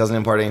 It doesn't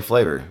impart any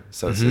flavor,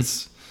 so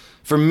it's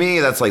for me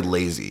that's like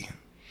lazy.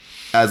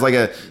 As like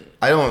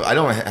I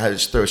don't have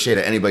to throw shade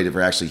at anybody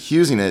for actually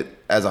using it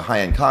as a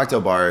high-end cocktail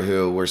bar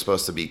who we're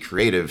supposed to be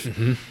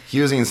creative.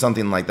 Using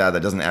something like that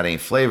doesn't add any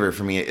flavor,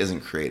 for me, it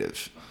isn't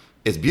creative.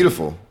 It's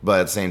beautiful,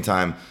 but at the same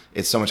time,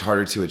 it's so much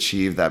harder to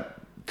achieve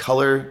that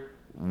color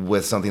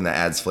with something that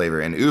adds flavor.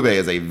 And ube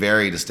is a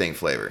very distinct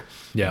flavor.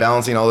 Yeah.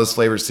 Balancing all those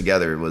flavors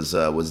together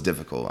was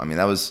difficult. I mean,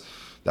 that was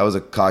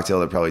a cocktail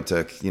that probably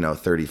took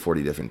 30,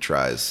 40 different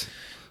tries.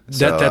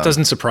 That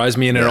doesn't surprise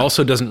me, and it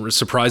also doesn't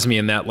surprise me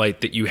in that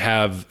light that you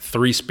have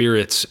 3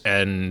 spirits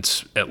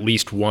and at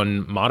least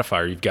 1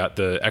 modifier. You've got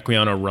the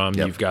Equiano rum,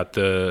 you've got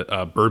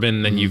the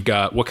bourbon, then you've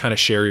got, what kind of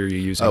sherry are you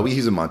using? Oh, we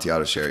use a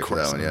Amontillado sherry for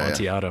that one.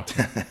 Amontillado.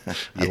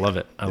 I love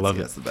it. I love it.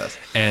 That's the best.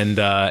 And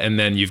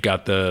then you've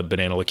got the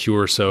banana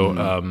liqueur. So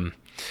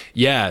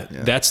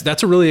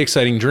that's a really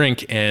exciting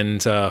drink.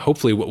 And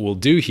hopefully what we'll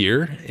do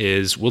here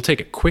is we'll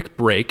take a quick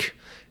break,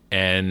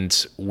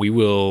 and we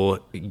will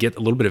get a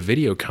little bit of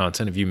video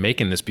content of you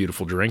making this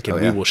beautiful drink, and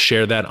we will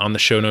share that on the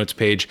show notes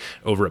page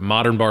over at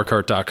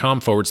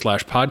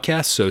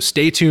modernbarcart.com/podcast. So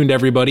stay tuned,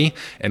 everybody.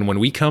 And when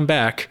we come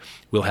back,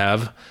 we'll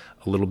have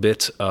a little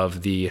bit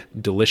of the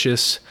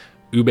delicious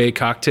ube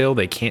cocktail.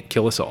 They can't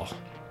kill us all.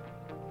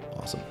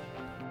 Awesome.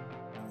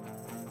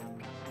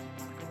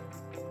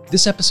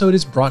 This episode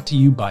is brought to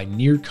you by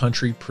Near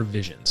Country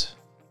Provisions.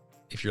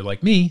 If you're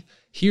like me,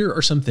 here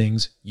are some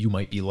things you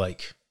might be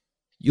like.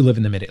 You live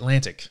in the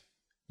Mid-Atlantic.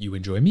 You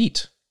enjoy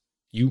meat.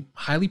 You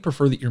highly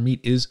prefer that your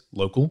meat is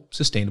local,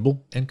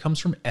 sustainable, and comes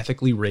from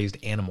ethically raised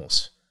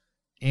animals.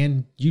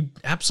 And you'd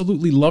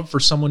absolutely love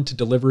for someone to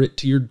deliver it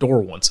to your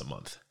door once a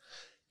month.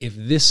 If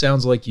this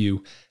sounds like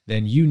you,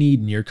 then you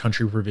need Near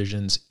Country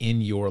Provisions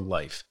in your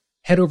life.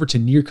 Head over to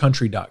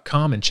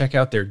nearcountry.com and check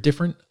out their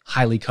different,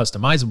 highly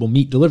customizable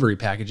meat delivery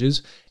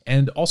packages,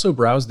 and also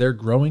browse their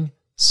growing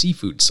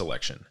seafood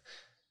selection.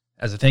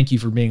 As a thank you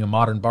for being a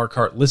Modern Bar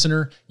Cart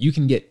listener, you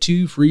can get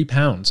 2 free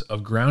pounds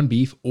of ground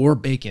beef or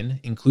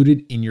bacon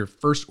included in your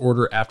first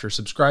order after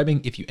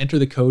subscribing if you enter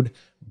the code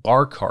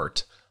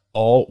BARCART,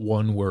 all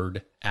one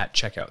word, at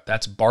checkout.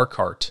 That's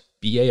BARCART,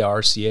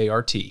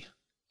 BARCART,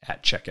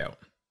 at checkout.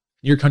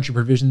 Near Country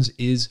Provisions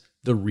is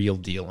the real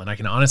deal, and I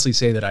can honestly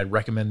say that I'd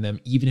recommend them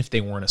even if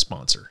they weren't a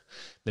sponsor.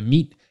 The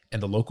meat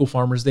and the local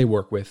farmers they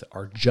work with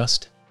are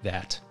just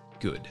that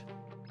good.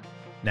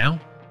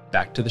 Now,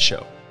 back to the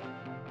show.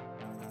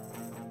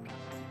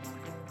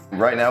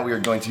 Right now we are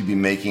going to be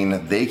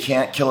making They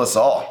Can't Kill Us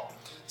All.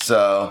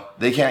 So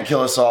They Can't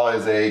Kill Us All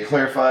is a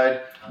clarified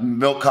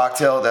milk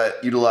cocktail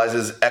that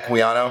utilizes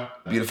Equiano,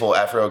 beautiful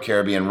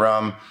Afro-Caribbean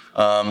rum.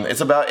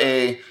 It's about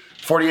a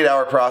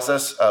 48-hour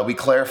process. We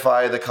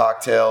clarify the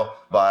cocktail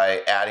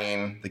by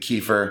adding the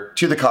kefir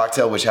to the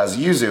cocktail, which has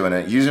yuzu in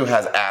it. Yuzu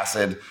has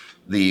acid.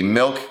 The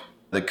milk,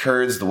 the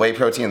curds, the whey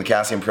protein, the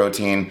casein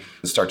protein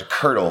start to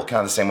curdle,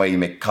 kind of the same way you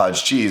make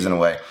cottage cheese in a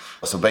way.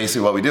 So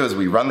basically what we do is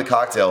we run the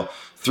cocktail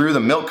through the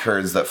milk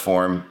curds that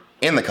form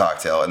in the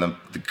cocktail, and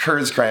the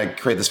curds kind of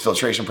create this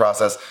filtration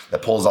process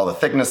that pulls all the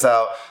thickness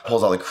out,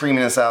 pulls all the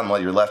creaminess out, and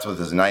what you're left with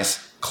is a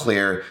nice,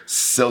 clear,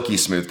 silky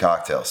smooth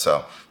cocktail.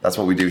 So that's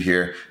what we do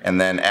here. And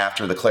then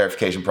after the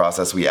clarification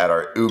process, we add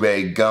our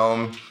ube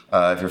gome.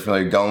 If you're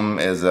familiar,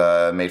 gome is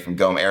made from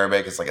gome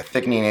arabic. It's like a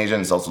thickening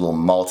agent. It's also a little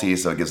malty,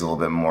 so it gives it a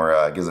little bit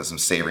more, gives it some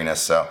savoriness.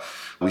 So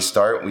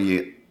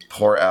we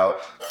pour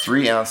out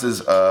 3 ounces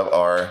of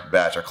our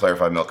batch, our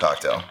clarified milk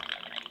cocktail.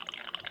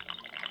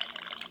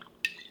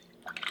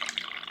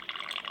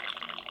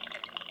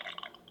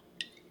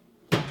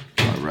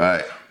 All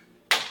right.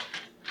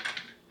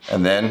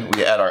 And then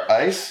we add our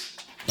ice.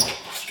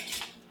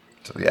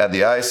 So we add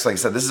the ice. Like I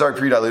said, this is our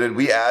pre-diluted.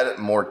 We add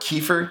more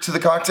kefir to the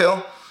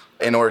cocktail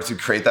in order to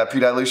create that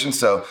pre-dilution.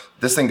 So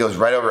this thing goes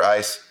right over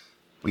ice.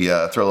 We throw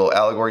a little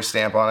Allegory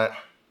stamp on it,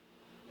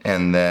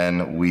 and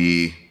then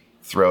we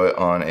throw it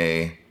on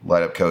a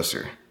light up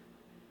coaster.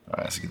 All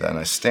right, let's get that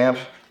nice stamp.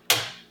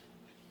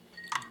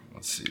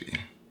 Let's see.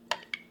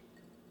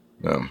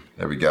 Boom,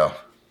 there we go.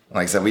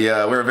 Like I said, we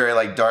were very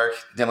like dark,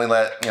 dimly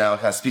lit, kind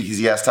of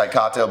speakeasy-esque type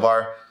cocktail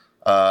bar.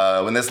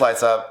 When this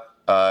lights up,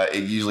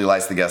 it usually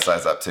lights the guest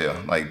eyes up too.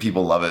 Like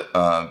people love it.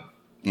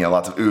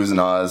 Lots of oohs and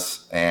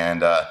ahs.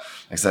 And like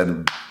I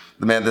said,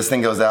 the minute this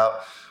thing goes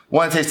out,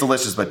 1, it tastes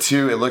delicious, but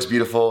 2, it looks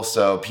beautiful.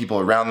 So people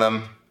around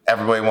them,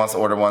 everybody wants to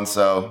order one.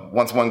 So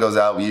once one goes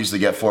out, we usually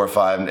get 4 or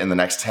 5 in the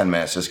next 10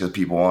 minutes just because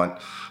people want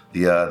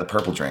the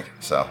purple drink.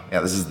 So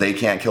yeah, this is They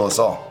Can't Kill Us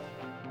All.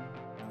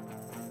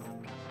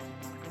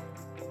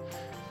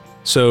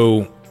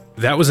 So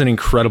that was an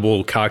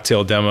incredible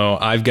cocktail demo.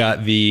 I've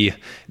got the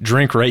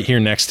drink right here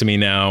next to me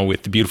now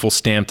with the beautiful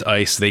stamped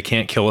ice. They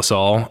Can't Kill Us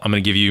All. I'm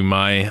going to give you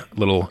my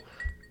little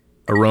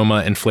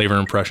aroma and flavor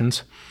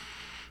impressions.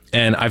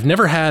 And I've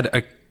never had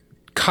a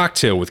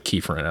cocktail with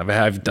kefir in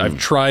it. I've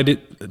tried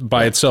it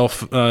by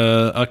itself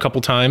a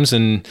couple times,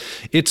 and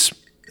it's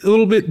a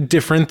little bit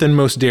different than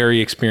most dairy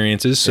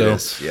experiences. So, it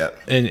is, yeah.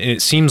 And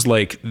it seems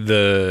like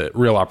the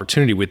real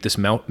opportunity with this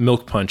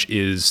milk punch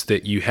is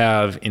that you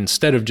have,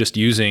 instead of just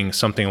using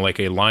something like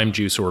a lime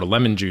juice or a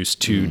lemon juice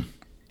to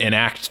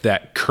enact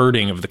that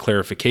curding of the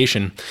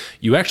clarification,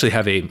 you actually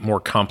have a more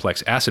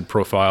complex acid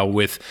profile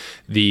with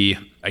the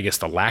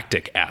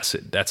lactic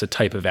acid. That's a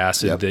type of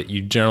acid that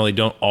you generally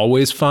don't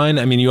always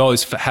find. I mean, you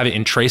always have it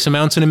in trace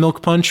amounts in a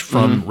milk punch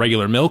from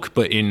regular milk,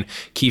 but in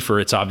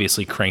kefir, it's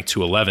obviously cranked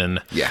to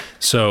 11. Yeah.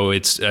 So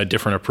it's a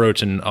different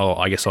approach, and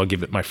I'll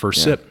give it my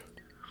first sip.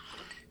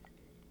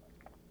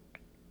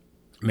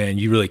 Man,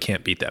 you really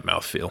can't beat that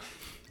mouthfeel.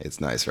 It's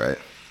nice, right?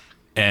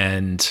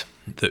 And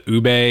the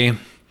ube,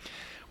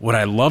 what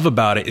I love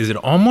about it is it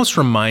almost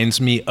reminds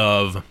me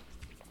of,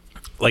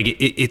 like,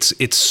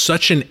 it's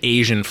such an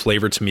Asian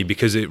flavor to me,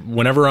 because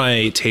whenever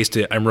I taste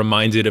it, I'm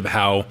reminded of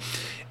how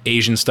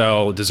Asian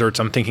style desserts,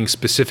 I'm thinking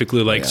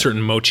specifically like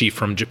certain mochi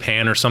from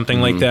Japan or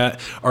something like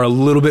that, are a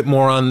little bit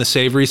more on the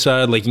savory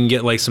side. Like you can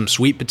get like some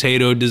sweet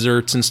potato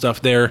desserts and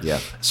stuff there. Yeah.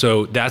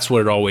 So that's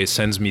what it always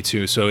sends me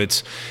to. So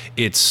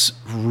it's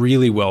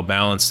really well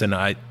balanced,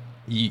 and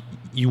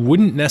you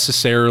wouldn't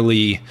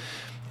necessarily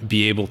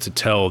be able to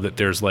tell that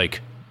there's like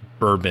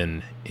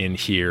bourbon in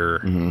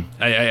here.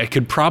 I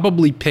could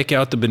probably pick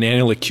out the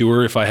banana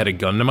liqueur if I had a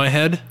gun to my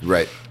head.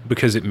 Right.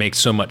 Because it makes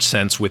so much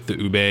sense with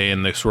the ube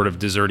and the sort of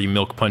desserty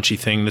milk punchy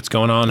thing that's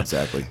going on.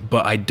 Exactly.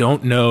 But I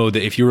don't know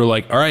that if you were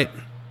like, all right,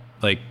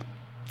 like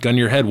gun to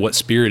your head, what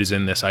spirit is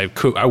in this? I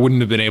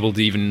wouldn't have been able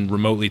to even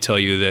remotely tell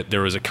you that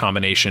there was a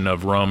combination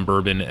of rum,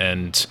 bourbon,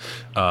 and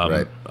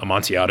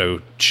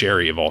Amontillado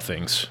cherry of all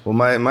things. Well,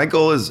 my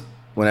goal is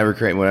whenever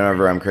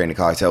I'm creating a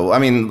cocktail, I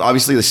mean,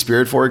 obviously the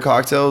spirit forward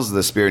cocktails,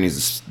 the spirit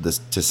needs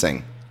to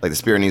sing. Like the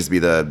spirit needs to be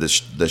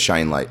the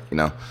shine light,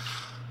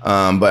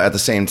 But at the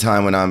same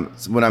time, when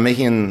I'm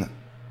making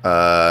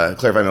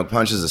clarified milk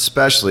punches,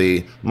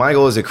 especially, my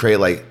goal is to create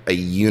like a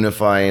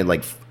unified,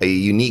 like a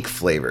unique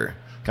flavor.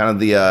 Kind of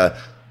the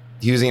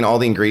using all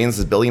the ingredients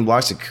as building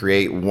blocks to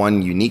create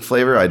one unique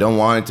flavor. I don't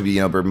want it to be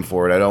bourbon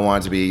forward. I don't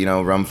want it to be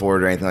rum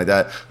forward or anything like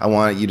that. I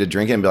want you to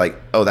drink it and be like,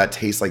 oh, that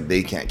tastes like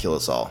They Can't Kill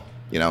Us All.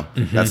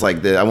 That's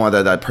like I want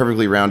that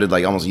perfectly rounded,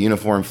 like almost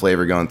uniform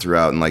flavor going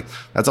throughout, and like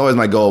that's always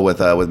my goal with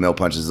milk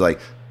punches. Is like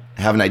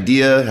have an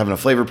idea, having a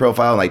flavor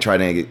profile, and like try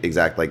to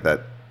exact like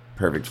that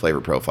perfect flavor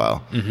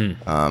profile. And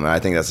I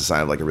think that's a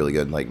sign of like a really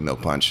good like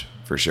milk punch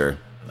for sure.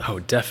 Oh,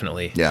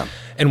 definitely. Yeah.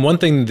 And one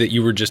thing that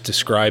you were just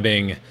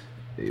describing,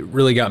 it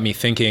really got me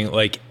thinking.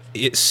 Like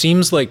it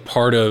seems like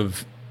part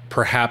of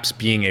perhaps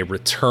being a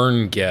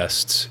return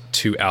guest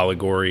to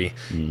Allegory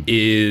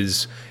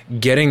is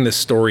getting the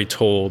story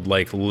told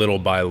like little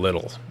by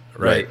little,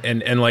 right?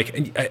 And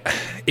like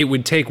it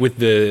would take with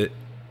the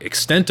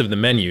extent of the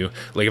menu,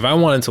 like if I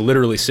wanted to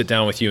literally sit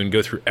down with you and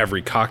go through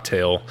every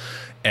cocktail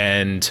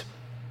and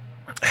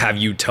have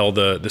you tell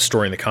the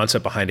story and the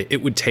concept behind it,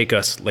 it would take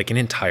us like an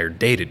entire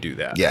day to do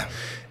that. Yeah.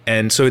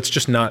 And so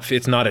it's not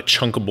a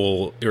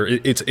chunkable, or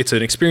it's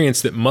an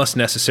experience that must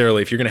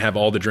necessarily, if you're going to have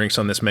all the drinks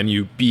on this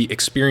menu, be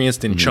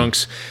experienced in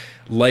chunks.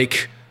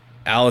 Like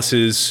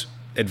Alice's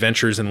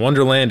Adventures in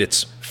Wonderland,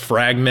 it's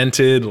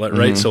fragmented,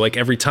 right? So like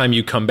every time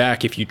you come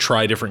back, if you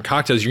try different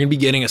cocktails, you're going to be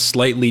getting a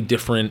slightly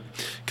different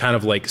kind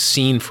of like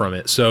scene from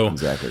it. So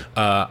exactly.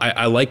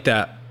 I like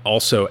that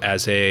also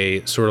as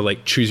a sort of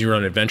like choose your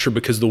own adventure,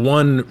 because the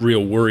one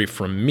real worry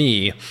from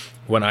me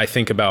when I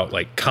think about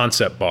like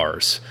concept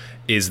bars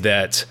is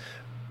that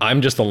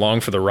I'm just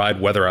along for the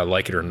ride whether I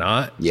like it or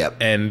not. Yep.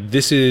 And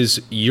this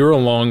is, you're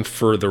along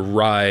for the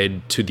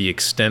ride to the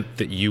extent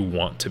that you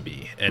want to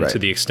be, and to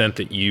the extent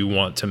that you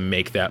want to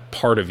make that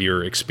part of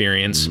your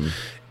experience.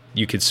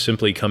 You could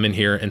simply come in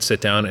here and sit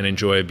down and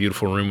enjoy a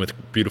beautiful room with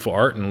beautiful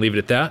art and leave it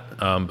at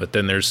that. But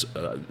then there's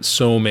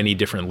so many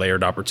different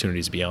layered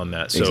opportunities beyond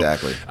that. So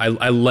exactly.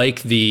 I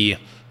like the,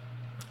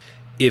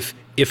 if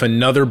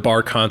another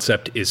bar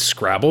concept is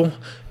Scrabble,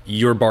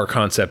 your bar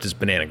concept is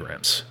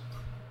Bananagrams.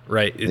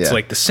 Right, it's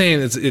like the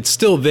same. It's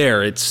still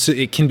there.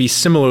 It can be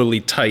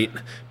similarly tight,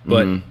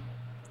 but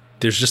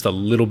there's just a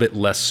little bit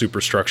less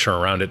superstructure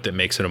around it that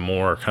makes it a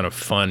more kind of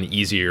fun,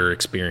 easier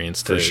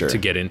experience to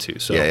get into.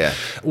 So,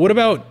 what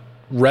about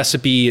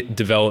recipe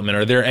development?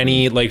 Are there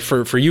any, like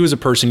for you as a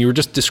person, you were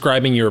just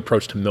describing your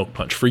approach to milk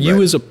punch. For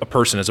you as a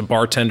person, as a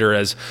bartender,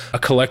 as a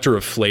collector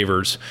of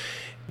flavors,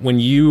 when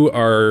you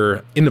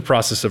are in the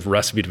process of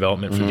recipe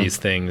development for these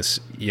things,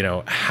 you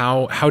know,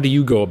 how do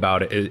you go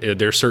about it? Are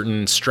there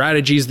certain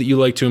strategies that you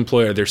like to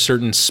employ? Are there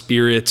certain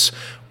spirits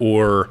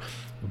or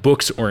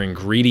books or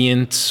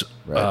ingredients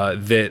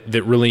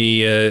that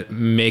really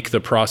make the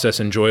process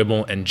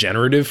enjoyable and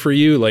generative for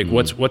you? Like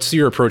what's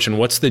your approach, and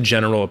what's the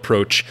general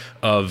approach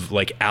of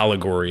like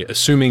Allegory,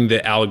 assuming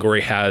that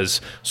Allegory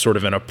has sort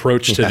of an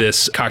approach to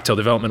this cocktail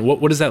development?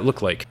 What does that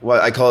look like?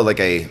 Well, I call it like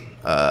a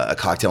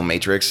cocktail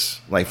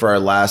matrix. Like for our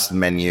last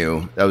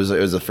menu, it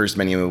was the first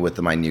menu with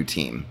my new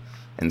team.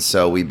 And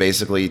so we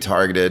basically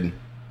targeted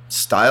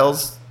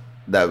styles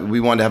that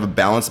we wanted to have a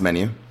balanced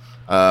menu.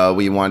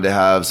 We wanted to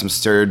have some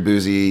stirred,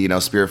 boozy,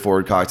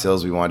 spirit-forward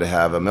cocktails. We wanted to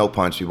have a milk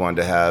punch. We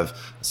wanted to have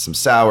some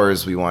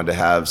sours. We wanted to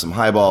have some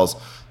highballs.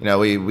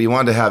 We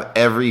wanted to have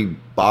every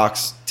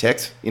box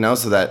ticked,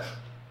 so that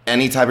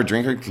any type of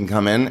drinker can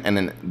come in and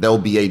then there'll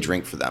be a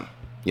drink for them,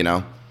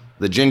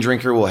 The gin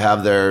drinker will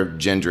have their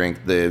gin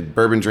drink. The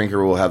bourbon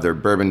drinker will have their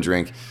bourbon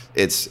drink.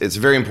 It's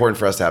very important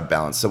for us to have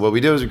balance. So what we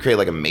do is we create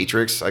like a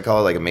matrix. I call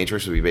it like a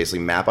matrix where we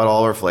basically map out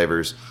all our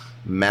flavors,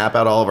 map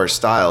out all of our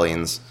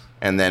stylings,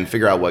 and then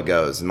figure out what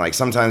goes. And like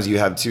sometimes you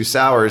have two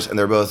sours and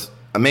they're both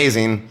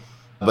amazing,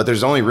 but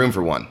there's only room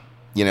for one.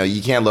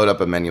 You can't load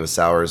up a menu with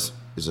sours.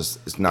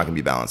 It's not gonna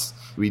be balanced.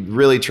 We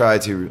really try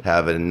to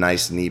have a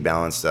nice, neat,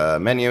 balanced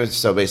menu.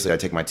 So basically I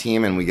take my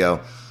team and we go,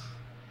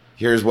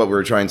 here's what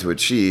we're trying to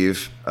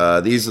achieve.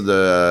 These are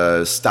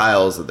the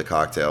styles of the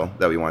cocktail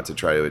that we want to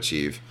try to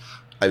achieve.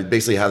 I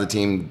basically have the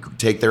team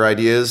take their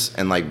ideas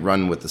and like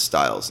run with the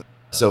styles.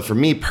 So for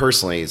me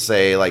personally,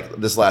 say like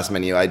this last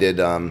menu, I did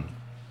a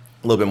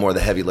little bit more of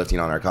the heavy lifting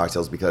on our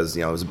cocktails because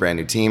it was a brand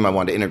new team. I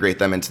wanted to integrate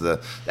them into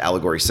the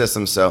Allegory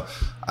system. So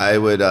I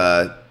would,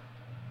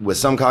 with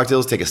some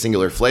cocktails, take a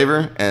singular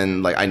flavor,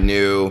 and like I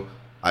knew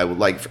I would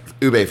like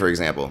ube, for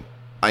example.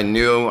 I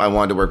knew I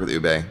wanted to work with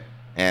ube,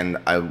 and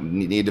I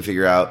needed to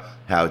figure out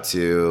how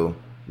to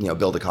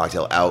build a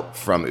cocktail out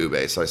from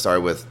ube. So I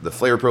started with the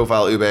flavor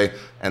profile ube,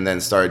 and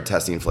then started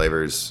testing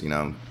flavors.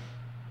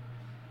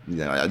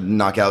 I'd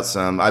knock out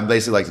some. I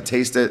basically like to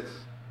taste it,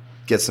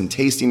 get some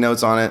tasting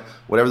notes on it.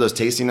 Whatever those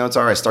tasting notes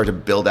are, I start to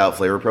build out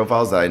flavor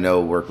profiles that I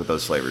know work with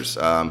those flavors.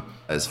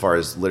 As far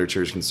as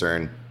literature is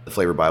concerned, the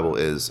Flavor Bible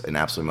is an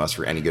absolute must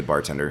for any good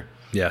bartender.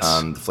 Yes.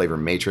 The Flavor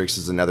Matrix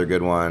is another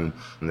good one.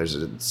 And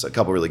there's a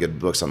couple really good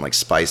books on like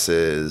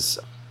spices.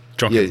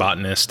 Drunken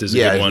Botanist is a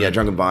good one. Yeah,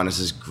 Drunken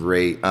Botanist is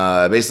great.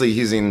 Basically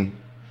using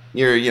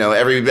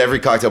every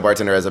cocktail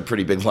bartender has a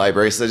pretty big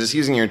library, so just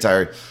using your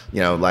entire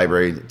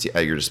library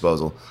at your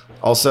disposal.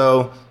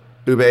 Also,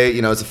 ube,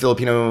 it's a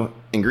Filipino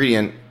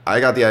ingredient.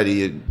 I got the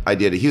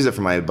idea to use it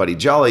for my buddy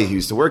Jolly, who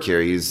used to work here.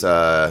 He's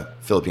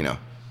Filipino,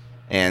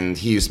 and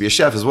he used to be a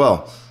chef as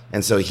well.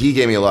 And so he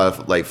gave me a lot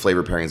of like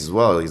flavor pairings as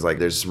well. He's like,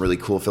 there's some really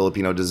cool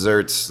Filipino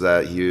desserts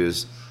that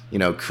use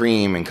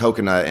cream and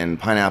coconut and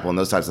pineapple and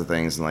those types of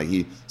things. And like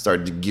he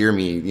started to gear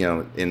me,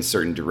 in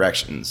certain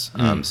directions.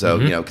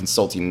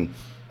 Consulting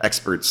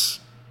experts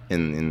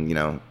in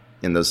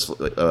those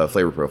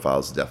flavor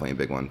profiles is definitely a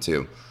big one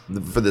too.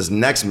 For this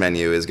next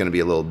menu is going to be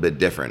a little bit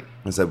different.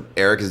 And so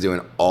Eric is doing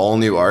all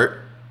new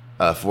art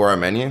for our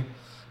menu,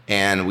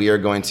 and we are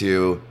going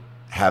to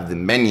have the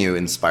menu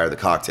inspire the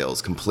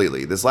cocktails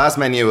completely. This last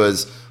menu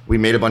was, we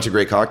made a bunch of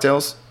great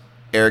cocktails.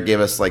 Eric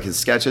gave us like his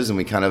sketches and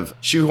we kind of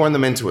shoehorned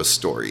them into a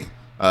story.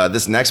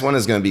 This next one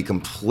is going to be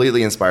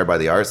completely inspired by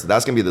the art. So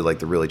that's going to be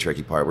the really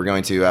tricky part. We're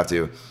going to have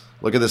to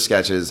look at the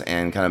sketches,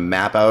 and kind of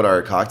map out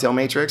our cocktail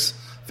matrix,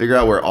 figure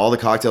out where all the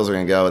cocktails are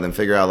going to go, and then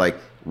figure out like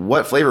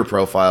what flavor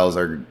profiles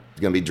are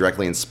going to be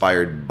directly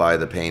inspired by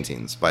the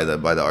paintings, by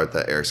the art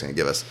that Eric's going to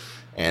give us.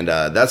 And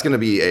that's going to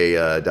be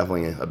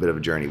definitely a bit of a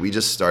journey. We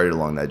just started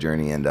along that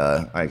journey, and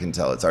I can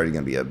tell it's already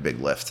going to be a big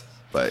lift.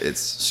 But it's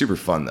super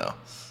fun, though.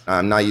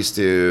 I'm not used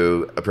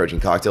to approaching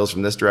cocktails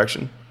from this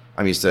direction.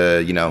 I'm used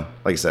to,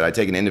 like I said, I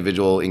take an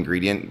individual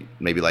ingredient,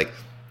 maybe like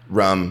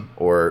rum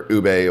or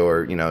ube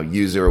or,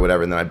 yuzu or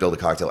whatever, and then I build a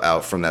cocktail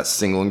out from that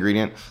single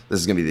ingredient. This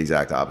is going to be the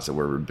exact opposite,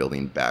 where we're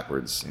building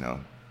backwards,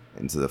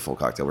 into the full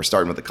cocktail. We're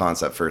starting with the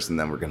concept first, and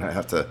then we're going to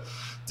have to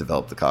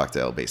develop the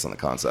cocktail based on the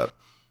concept.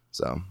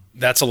 So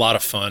that's a lot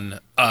of fun.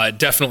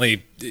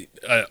 Definitely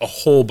a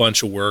whole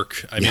bunch of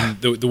work. I mean,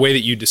 the way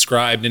that you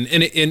described, and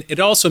it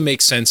also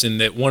makes sense in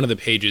that one of the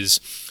pages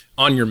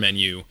on your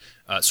menu,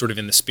 sort of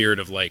in the spirit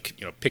of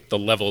like, pick the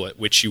level at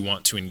which you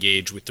want to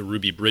engage with the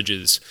Ruby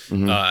Bridges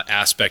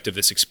aspect of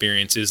this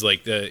experience, is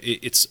like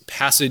it's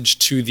passage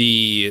to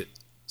the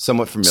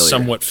somewhat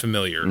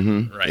familiar,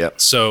 right? Yep.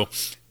 So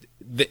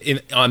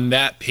on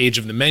that page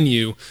of the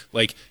menu,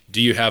 like, do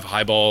you have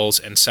highballs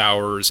and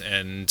sours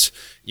and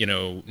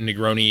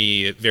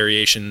Negroni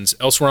variations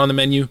elsewhere on the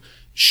menu?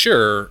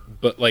 Sure,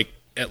 but like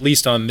at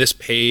least on this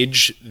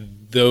page,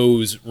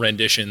 those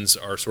renditions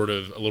are sort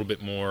of a little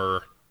bit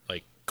more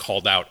like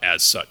called out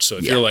as such. So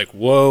if you're like,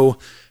 whoa,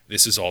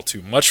 this is all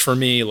too much for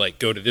me, like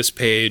go to this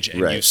page,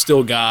 and you've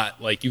still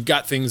got you've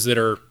got things that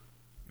are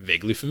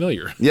vaguely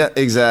familiar. Yeah,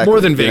 exactly. More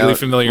than vaguely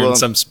familiar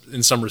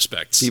in some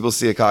respects. People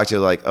see a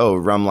cocktail like, oh,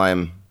 rum,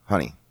 lime,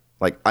 honey.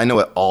 Like, I know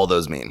what all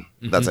those mean.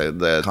 That's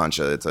the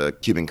concha. It's a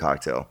Cuban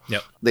cocktail.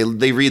 Yep.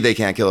 They read They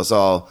Can't Kill Us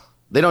All.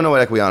 They don't know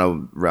what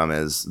Equiano rum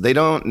is. They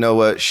don't know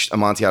what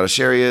Amontillado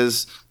sherry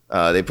is.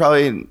 They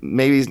probably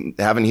maybe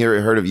haven't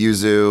heard of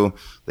yuzu.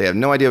 They have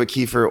no idea what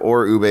kefir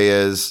or ube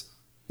is.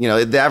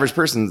 The average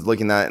person's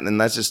looking at that,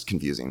 and that's just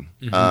confusing.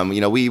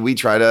 We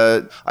try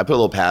to, I put a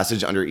little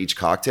passage under each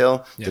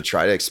cocktail to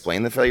try to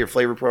explain the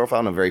flavor profile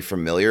in a very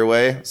familiar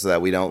way so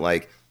that we don't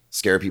like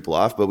scare people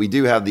off. But we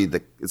do have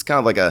it's kind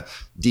of like a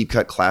deep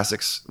cut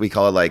classics. We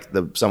call it like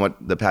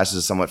the passage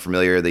is somewhat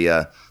familiar.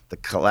 The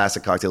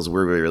classic cocktails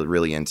we're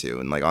really into.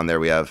 And like on there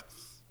we have,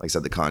 like I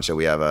said, the concha,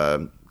 we have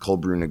a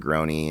cold brew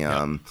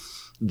Negroni,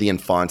 the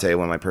Infante,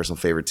 one of my personal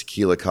favorite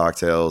tequila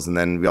cocktails. And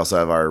then we also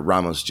have our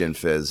Ramos Gin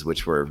Fizz,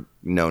 which we're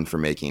known for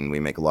making.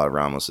 We make a lot of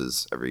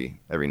Ramoses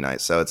every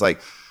night. So it's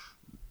like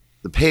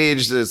the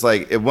page is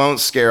like, it won't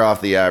scare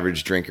off the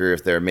average drinker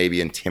if they're maybe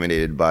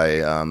intimidated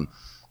by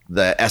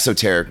the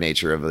esoteric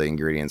nature of the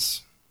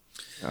ingredients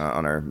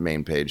on our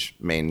main page,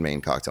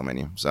 main cocktail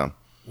menu. So.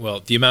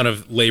 Well, the amount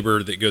of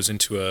labor that goes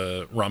into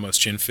a Ramos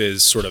Gin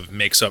Fizz sort of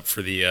makes up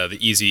for the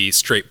easy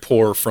straight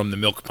pour from the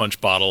milk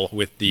punch bottle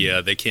with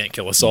the They Can't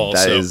Kill Us All.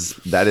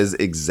 That is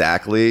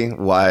exactly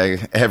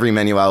why every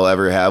menu I'll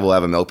ever have will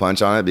have a milk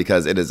punch on it,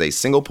 because it is a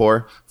single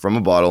pour from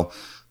a bottle.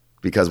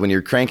 Because when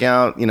you're cranking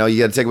out, you got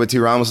to take it with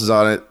 2 Ramoses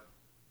on it,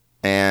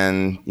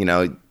 and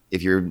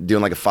if you're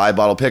doing like a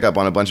 5-bottle pickup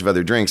on a bunch of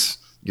other drinks,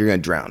 you're gonna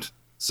drown.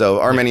 So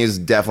our menu is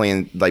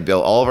definitely like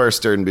built. All of our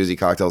stirred and boozy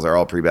cocktails are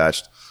all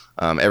pre-batched.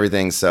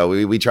 Everything.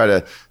 So we try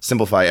to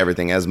simplify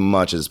everything as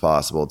much as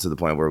possible to the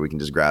point where we can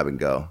just grab and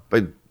go.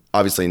 But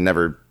obviously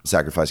never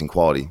sacrificing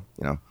quality,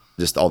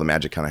 just all the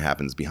magic kind of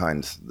happens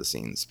behind the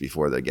scenes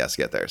before the guests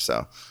get there.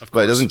 So,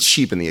 but it doesn't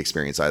cheapen the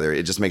experience either.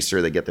 It just makes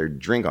sure they get their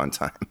drink on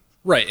time.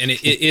 Right. And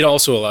it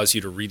also allows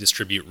you to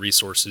redistribute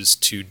resources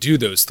to do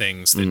those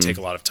things that take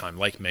a lot of time,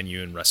 like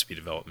menu and recipe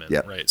development.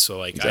 Yep. Right. So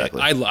like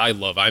exactly.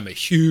 I'm a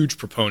huge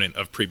proponent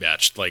of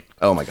pre-batched. Like,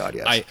 oh my God,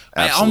 yes.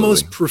 I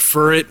almost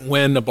prefer it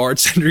when a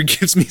bartender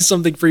gives me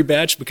something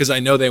pre-batched, because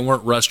I know they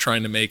weren't rushed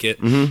trying to make it.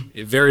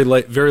 Very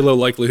low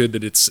likelihood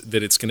that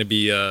it's going to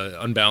be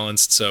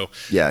unbalanced. So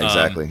yeah,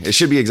 exactly. It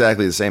should be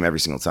exactly the same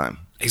every single time.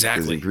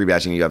 Exactly.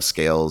 Pre-batching, you have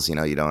scales, you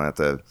don't have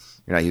to.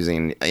 You're not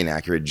using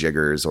inaccurate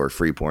jiggers or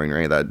free pouring or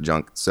any of that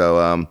junk.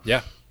 So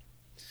yeah,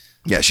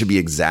 it should be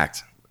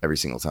exact every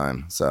single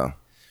time. So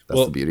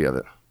that's the beauty of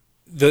it.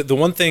 The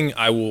one thing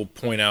I will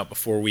point out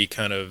before we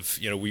kind of,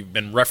 we've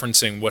been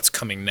referencing what's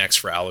coming next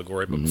for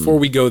Allegory, but before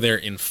we go there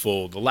in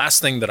full, the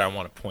last thing that I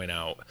want to point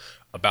out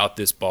about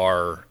this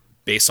bar,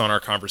 based on our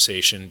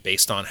conversation,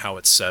 based on how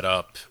it's set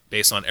up,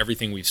 based on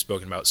everything we've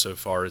spoken about so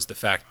far, is the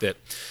fact that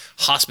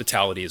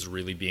hospitality is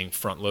really being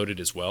front loaded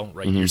as well,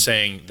 right? You're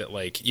saying that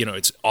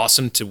it's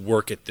awesome to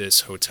work at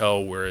this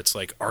hotel where it's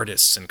like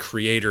artists and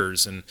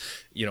creators and,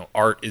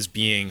 art is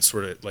being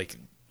sort of like,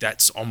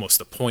 that's almost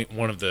the point.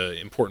 One of the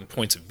important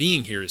points of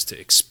being here is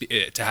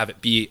to have it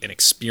be an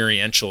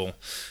experiential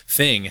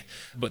thing.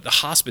 But the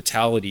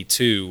hospitality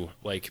too,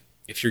 like,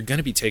 if you're going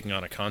to be taking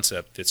on a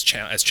concept that's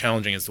as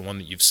challenging as the one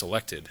that you've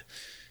selected,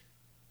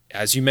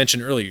 as you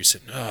mentioned earlier, you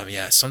said, oh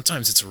yeah,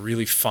 sometimes it's a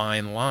really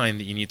fine line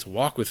that you need to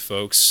walk with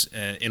folks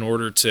in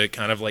order to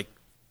kind of like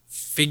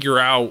figure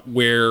out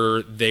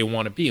where they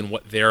want to be and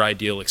what their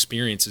ideal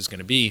experience is going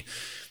to be.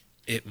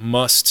 It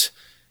must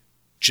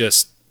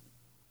just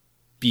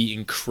be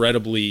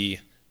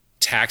incredibly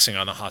taxing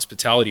on the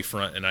hospitality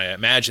front. And I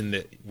imagine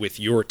that with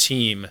your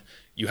team,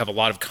 you have a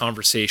lot of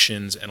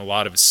conversations and a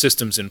lot of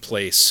systems in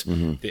place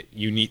that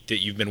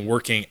you've been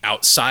working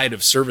outside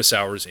of service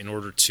hours in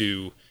order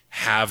to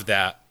have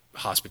that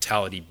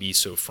hospitality be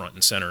so front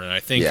and center. And I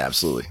think, yeah,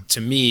 absolutely.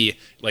 To me,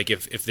 like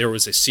if there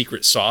was a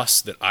secret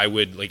sauce that I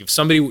would like,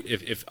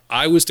 if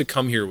I was to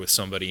come here with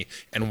somebody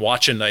and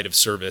watch a night of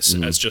service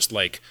as just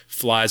like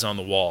flies on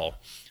the wall,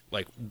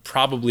 like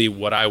probably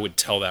what I would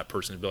tell that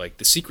person to be like,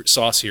 the secret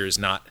sauce here is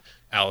not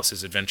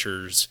Alice's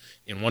Adventures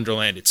in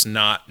Wonderland. It's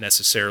not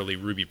necessarily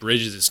Ruby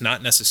Bridges. It's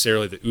not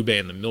necessarily the ube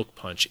and the milk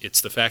punch.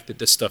 It's the fact that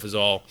this stuff is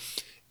all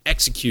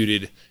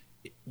executed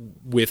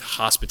with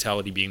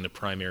hospitality being the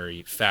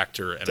primary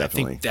factor. And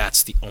Definitely. I think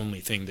that's the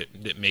only thing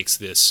that makes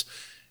this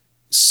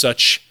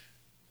such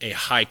a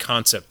high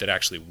concept that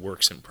actually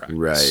works in practice.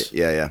 Right.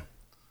 Yeah.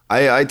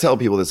 I tell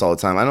people this all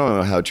the time. I don't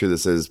know how true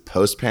this is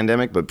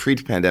post-pandemic, but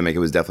pre-pandemic, it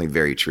was definitely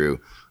very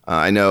true.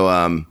 I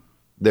know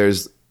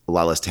there's a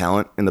lot less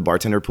talent in the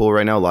bartender pool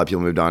right now. A lot of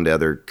people moved on to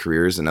other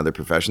careers and other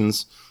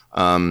professions.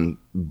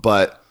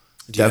 But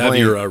do you have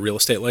your real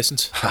estate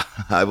license?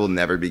 I will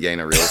never be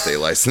getting a real estate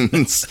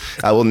license.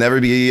 I will never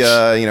be,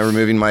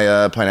 removing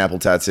my pineapple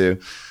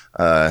tattoo.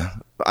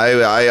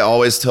 I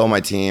always tell my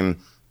team,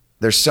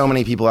 there's so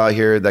many people out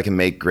here that can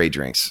make great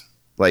drinks.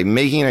 Like,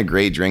 making a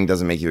great drink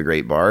doesn't make you a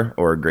great bar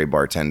or a great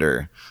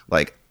bartender.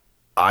 Like,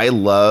 I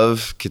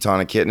love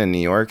Katana Kitten in New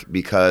York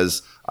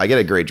because I get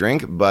a great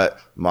drink, but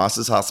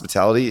Moss's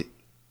hospitality,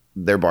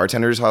 their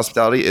bartender's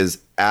hospitality,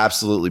 is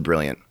absolutely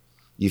brilliant.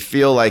 You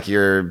feel like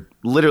you're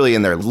literally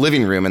in their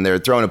living room and they're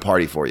throwing a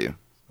party for you.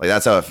 Like,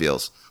 that's how it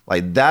feels.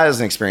 Like, that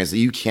is an experience that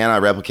you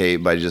cannot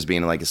replicate by just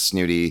being like a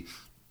snooty,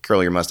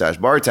 curl your mustache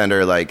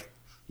bartender. Like,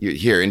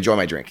 here, enjoy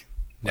my drink.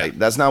 Yeah. Like,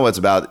 that's not what it's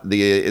about.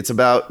 It's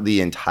about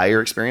the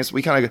entire experience.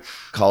 We kind of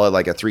call it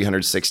like a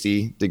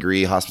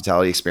 360-degree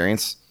hospitality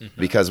experience,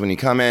 because when you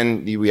come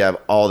in, we have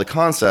all the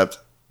concept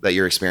that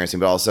you're experiencing,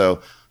 but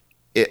also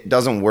it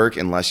doesn't work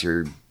unless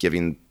you're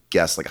giving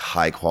guests like a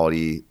high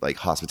quality like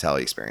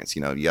hospitality experience.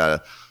 You know, you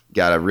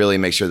gotta really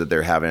make sure that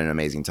they're having an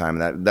amazing time,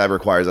 and that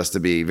requires us to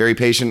be very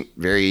patient,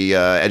 very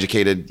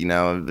educated,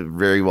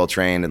 very well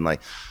trained, and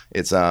like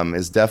it's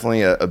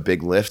definitely a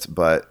big lift,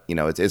 but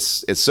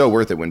it's so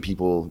worth it when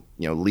people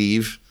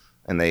leave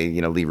and they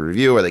leave a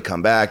review, or they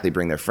come back, they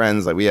bring their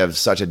friends. Like, we have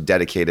such a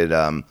dedicated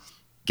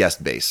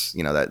guest base,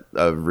 that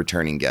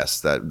returning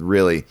guests that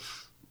really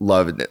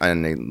love it,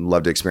 and they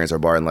love to experience our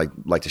bar and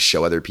like to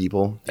show other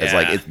people. It's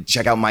like,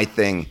 check out my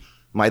thing.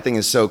 My thing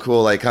is so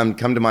cool. Like, come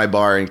to my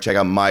bar and check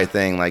out my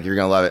thing. Like, you're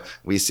gonna love it.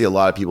 We see a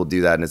lot of people do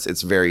that, and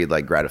it's very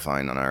like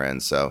gratifying on our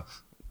end. So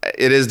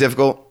it is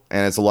difficult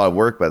and it's a lot of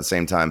work, but at the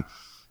same time,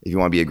 if you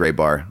want to be a great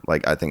bar,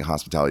 like, I think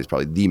hospitality is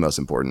probably the most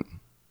important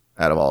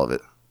out of all of it.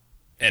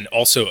 And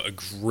also a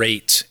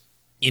great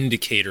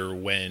indicator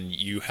when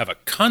you have a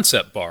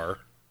concept bar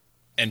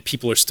and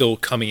people are still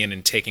coming in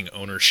and taking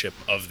ownership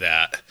of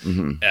that,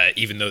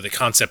 even though the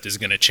concept is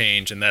going to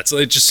change. And it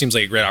just seems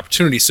like a great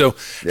opportunity. So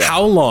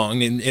how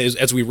long, and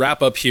as we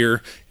wrap up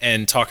here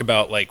and talk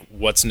about like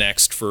what's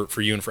next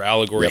for you and for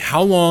Allegory,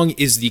 how long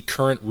is the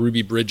current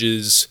Ruby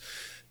Bridges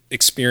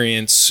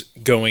experience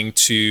going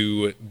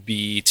to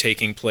be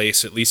taking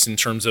place, at least in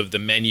terms of the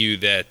menu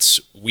that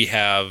we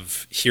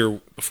have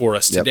here before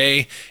us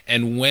today?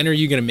 And when are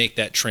you going to make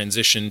that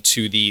transition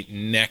to the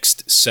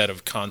next set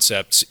of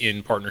concepts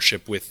in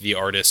partnership with the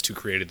artist who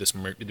created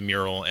the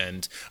mural?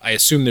 And I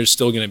assume there's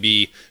still going to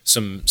be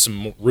some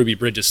Ruby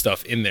Bridges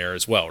stuff in there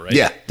as well, right?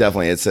 Yeah,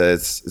 definitely. It's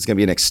going to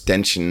be an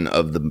extension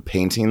of the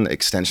painting,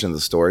 extension of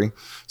the story.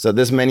 So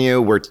this menu,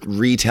 we're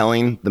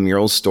retelling the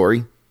mural's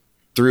story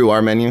through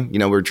our menu.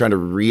 We're trying to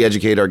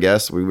re-educate our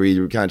guests.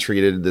 We kind of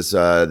treated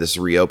this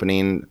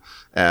reopening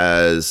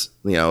as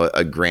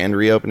a grand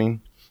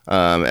reopening. We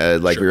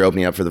were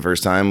opening up for the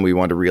first time. We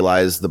wanted to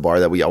realize the bar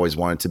that we always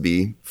wanted to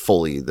be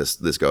fully this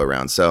go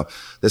around. So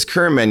this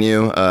current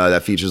menu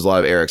that features a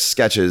lot of Eric's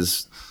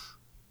sketches,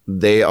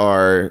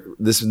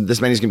 this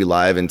menu is gonna be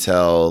live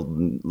until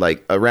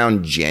like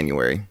around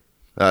January.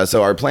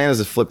 So our plan is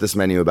to flip this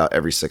menu about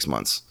every 6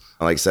 months.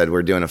 Like I said,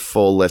 we're doing a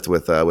full lift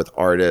with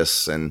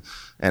artists and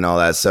all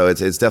that. So it's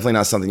definitely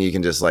not something you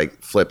can just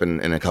like flip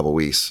in a couple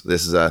weeks.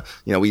 This is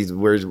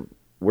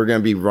we're going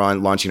to be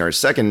launching our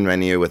second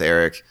menu with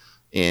Eric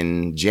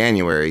in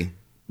January.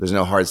 There's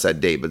no hard set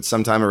date, but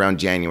sometime around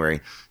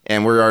January.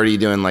 And we're already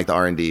doing like the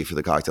R&D for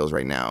the cocktails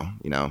right now.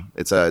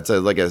 It's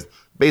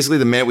basically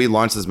the minute we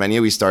launched this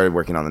menu, we started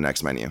working on the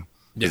next menu.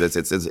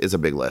 It's a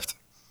big lift.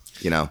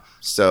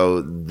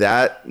 So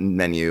that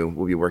menu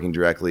will be working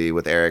directly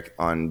with Eric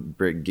on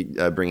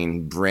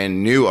bringing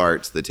brand new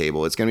art to the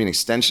table. It's going to be an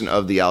extension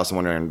of the Alice in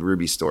Wonderland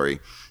Ruby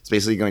story. It's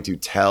basically going to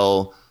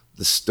tell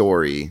the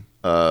story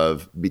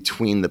of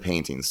between the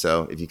paintings.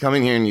 So if you come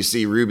in here and you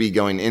see Ruby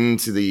going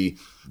into the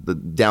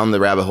down the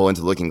rabbit hole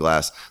into Looking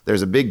Glass,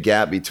 there's a big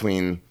gap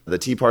between the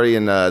tea party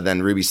and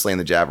then Ruby slaying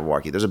the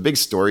Jabberwocky. There's a big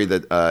story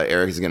that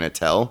Eric is going to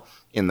tell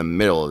in the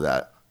middle of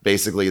that.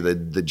 Basically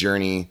the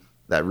journey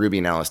that Ruby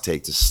and Alice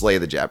take to slay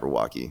the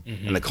Jabberwocky.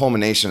 And the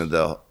culmination of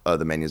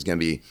the menu is going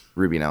to be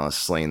Ruby and Alice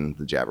slaying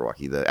the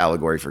Jabberwocky, the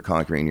allegory for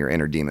conquering your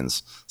inner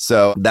demons.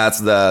 So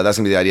that's going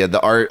to be the idea.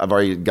 The art, I've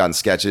already gotten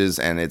sketches,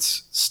 and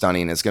it's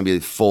stunning. It's going to be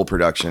full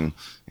production,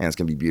 and it's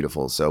going to be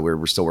beautiful. So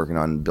we're still working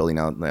on building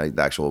out the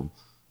actual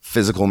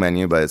physical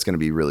menu, but it's going to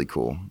be really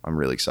cool. I'm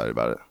really excited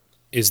about it.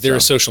 Is there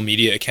a social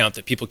media account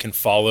that people can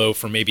follow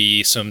for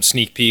maybe some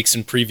sneak peeks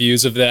and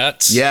previews of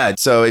that? Yeah.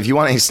 So if you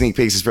want any sneak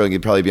peeks, it's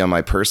probably be on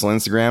my personal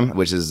Instagram,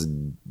 which is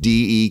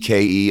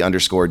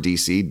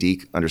DEKE_DC,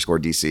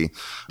 Deke_DC.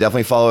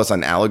 Definitely follow us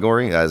on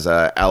Allegory as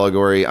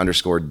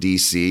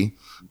Allegory_DC.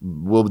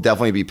 We'll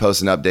definitely be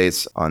posting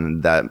updates on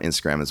that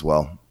Instagram as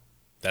well.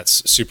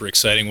 That's super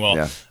exciting. Well,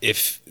 Yeah.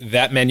 If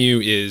that menu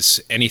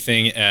is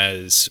anything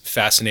as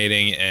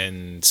fascinating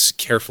and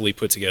carefully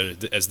put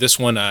together as this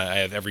one, I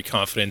have every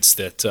confidence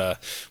that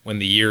when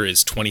the year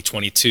is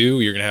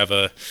 2022, you're going to have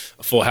a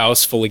full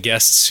house full of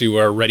guests who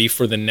are ready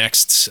for the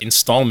next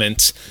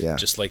installment,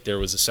 just like there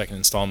was a second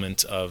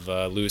installment of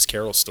Lewis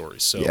Carroll's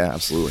stories. So, Yeah,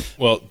 absolutely.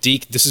 Well,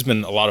 Deke, this has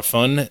been a lot of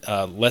fun.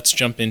 Let's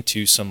jump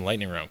into some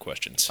lightning round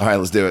questions. All right,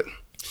 let's do it.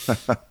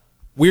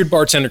 Weird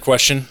bartender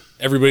question.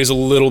 Everybody's a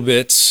little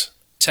bit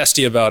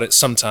testy about it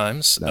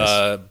sometimes.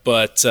 Nice.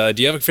 But do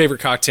you have a favorite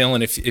cocktail?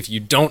 And if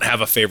you don't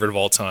have a favorite of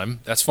all time,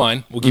 that's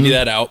fine. We'll give you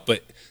that out,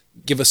 but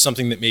give us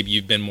something that maybe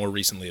you've been more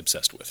recently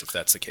obsessed with, if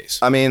that's the case.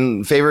 I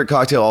mean, favorite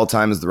cocktail all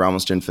time is the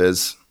Ramos Gin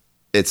Fizz.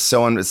 It's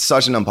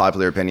such an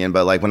unpopular opinion,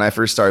 but like when I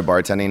first started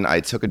bartending, I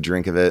took a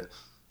drink of it.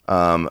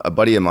 A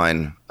buddy of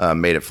mine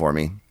made it for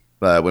me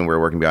when we were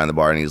working behind the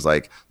bar, and he's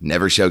like,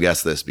 never show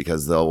guests this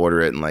because they'll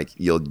order it and like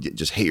you'll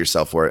just hate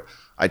yourself for it.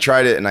 I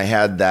tried it and I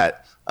had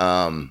that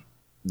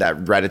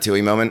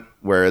Ratatouille moment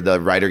where the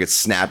writer gets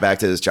snapped back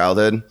to his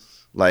childhood.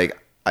 Like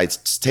I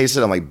tasted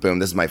it, I'm like, boom,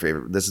 this is my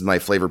favorite. This is my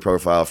flavor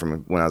profile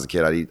from when I was a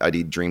kid. I'd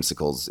eat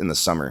dreamsicles in the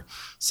summer.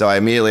 So I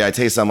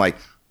tasted it, I'm like,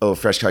 oh,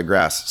 fresh cut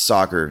grass,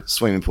 soccer,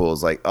 swimming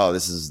pools. Like, oh,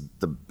 this is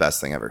the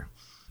best thing ever.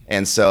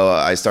 And so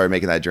I started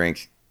making that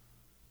drink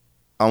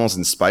almost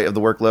in spite of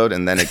the workload.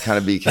 And then it kind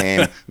of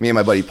became me and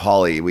my buddy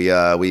Paulie.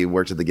 We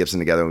worked at the Gibson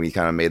together, and we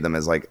kind of made them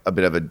as like a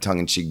bit of a tongue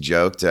in cheek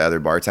joke to other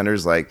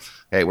bartenders. Like,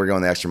 hey, we're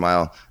going the extra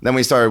mile. And then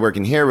we started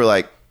working here. We're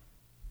like,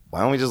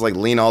 why don't we just like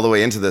lean all the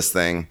way into this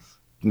thing,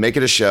 make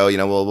it a show? You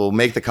know, we'll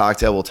make the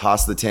cocktail, we'll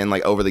toss the tin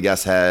like over the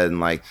guest's head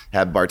and like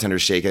have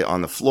bartenders shake it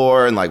on the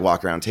floor and like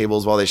walk around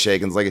tables while they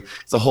shake. And it's like,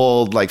 it's a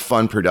whole like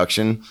fun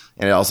production.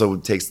 And it also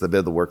takes the bit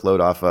of the workload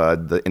off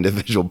the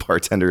individual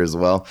bartender as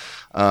well.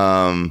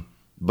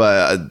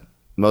 But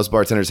most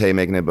bartenders hate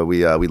making it, but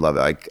we love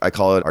it. I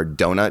call it our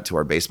donut to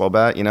our baseball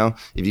bat. You know,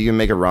 if you can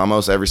make a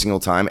Ramos every single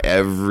time,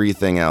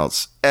 everything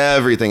else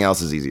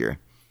is easier.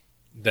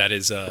 That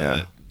is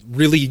a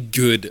really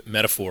good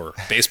metaphor.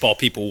 Baseball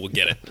people will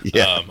get it.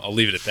 Yeah. I'll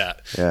leave it at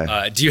that.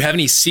 Yeah. Do you have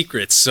any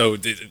secrets? So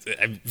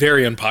a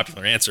very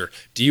unpopular answer.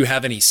 Do you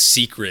have any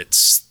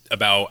secrets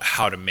about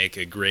how to make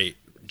a great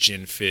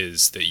gin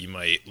fizz that you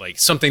might like,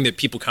 something that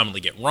people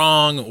commonly get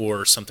wrong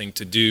or something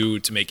to do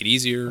to make it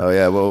easier? Oh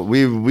yeah. Well,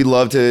 we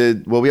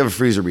have a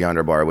freezer behind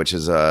our bar, which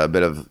is a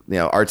bit of, you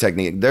know, our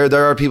technique.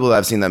 There are people that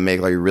I've seen that make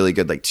like a really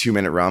good, like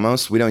 2-minute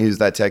Ramos. We don't use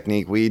that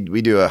technique. We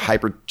do a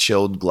hyper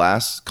chilled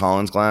glass,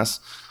 Collins glass.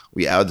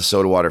 We add the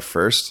soda water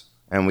first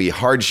and we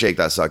hard shake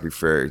that sucker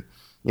for,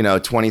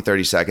 20,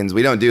 30 seconds.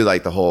 We don't do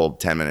like the whole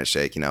 10-minute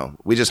shake,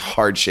 we just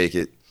hard shake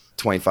it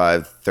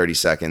 25, 30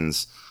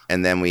 seconds.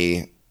 And then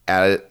we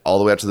add it all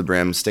the way up to the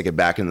brim, stick it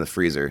back in the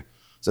freezer.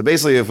 So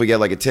basically, if we get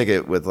like a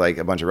ticket with like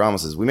a bunch of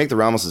Ramoses, we make the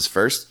Ramoses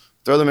first,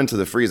 throw them into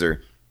the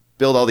freezer,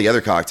 build all the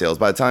other cocktails.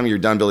 By the time you're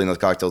done building those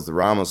cocktails, the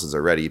Ramoses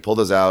are ready. You pull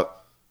those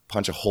out,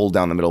 punch a hole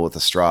down the middle with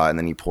a straw, and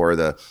then you pour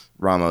the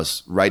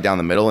Ramos right down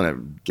the middle, and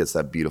it gets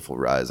that beautiful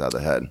rise out of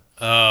the head.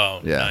 Oh,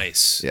 Yeah.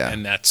 nice. Yeah.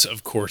 And that's,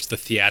 of course, the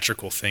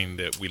theatrical thing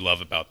that we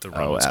love about the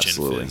Ramos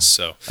Gin Fizz.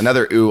 So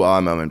Another ooh-ah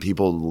moment.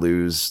 People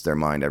lose their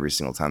mind every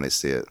single time they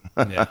see it.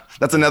 Yeah.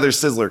 That's another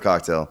sizzler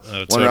cocktail. Oh,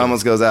 One totally.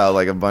 Ramos goes out,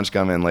 like a bunch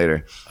come in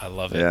later. I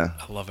love it. Yeah.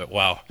 I love it.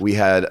 Wow. We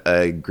had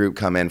a group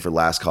come in for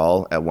last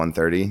call at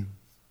 1:30,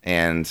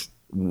 and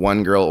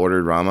one girl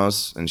ordered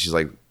Ramos, and she's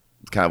like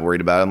kind of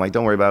worried about it. I'm like,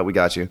 don't worry about it. We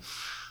got you.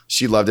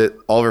 She loved it.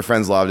 All of her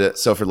friends loved it.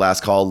 So for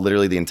last call,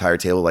 literally the entire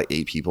table, like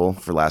 8 people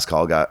for last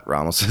call got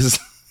Ramoses.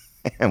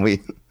 And we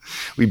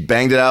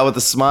banged it out with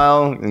a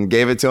smile and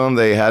gave it to them.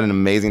 They had an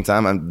amazing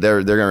time.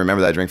 They're going to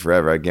remember that drink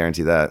forever. I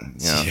guarantee that.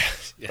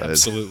 Yeah,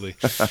 absolutely.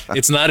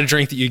 It's not a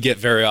drink that you get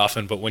very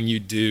often, but when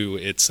you do,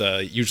 it's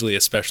usually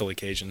a special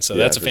occasion. So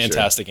that's a for sure.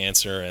 fantastic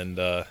answer.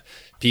 And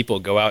people,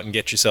 go out and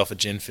get yourself a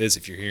gin fizz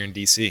if you're here in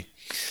DC.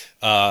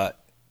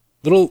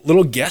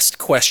 Little guest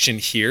question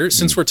here.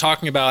 Since we're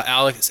talking about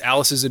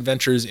Alice's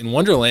Adventures in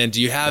Wonderland,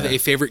 do you have a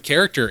favorite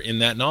character in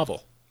that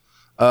novel?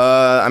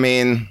 I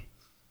mean,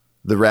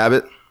 the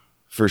rabbit,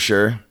 for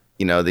sure.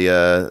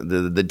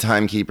 The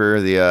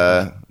timekeeper,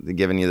 the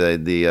giving you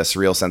the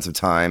surreal sense of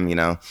time.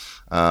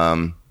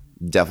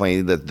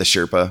 Definitely the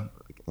Sherpa.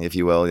 if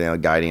you will,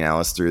 guiding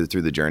Alice through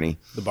the journey.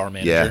 The bar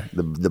manager. Yeah,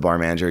 the bar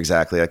manager,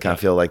 exactly. I kind of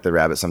feel like the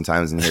rabbit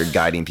sometimes in here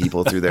guiding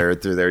people through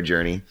their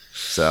journey.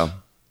 So,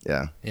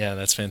 yeah. Yeah,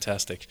 that's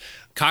fantastic.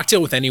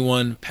 Cocktail with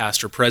anyone,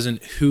 past or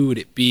present, who would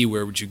it be?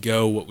 Where would you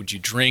go? What would you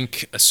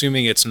drink?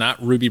 Assuming it's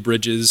not Ruby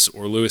Bridges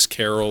or Lewis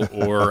Carroll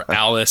or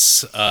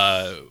Alice,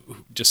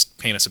 just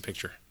paint us a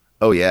picture.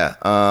 Oh, yeah.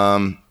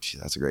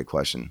 That's a great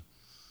question.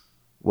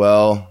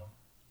 Well,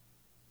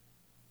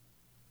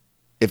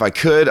 if I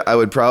could, I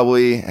would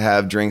probably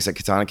have drinks at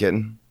Katana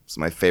Kitten. It's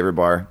my favorite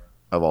bar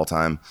of all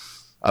time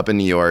up in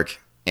New York.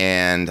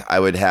 And I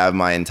would have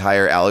my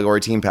entire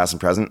Allegory team, past and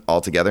present,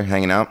 all together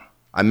hanging out.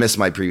 I miss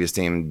my previous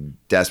team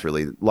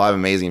desperately. A lot of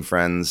amazing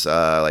friends,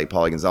 like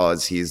Paulie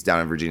Gonzalez. He's down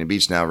in Virginia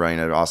Beach now running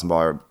an awesome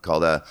bar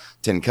called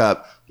Tin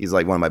Cup. He's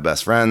like one of my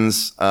best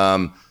friends.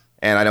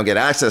 And I don't get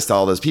access to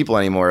all those people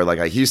anymore like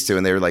I used to.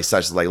 And they were like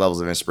such like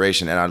levels of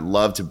inspiration. And I'd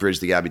love to bridge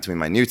the gap between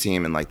my new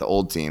team and like the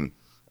old team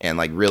and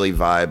like really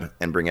vibe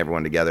and bring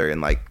everyone together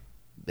and like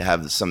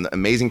have some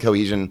amazing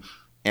cohesion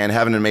and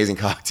have an amazing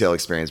cocktail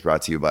experience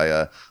brought to you by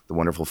the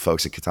wonderful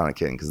folks at Katana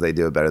Kitten, because they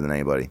do it better than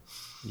anybody.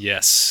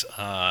 Yes.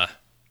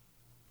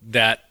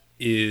 That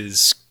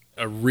is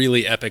a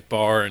really epic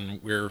bar,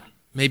 and we're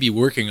maybe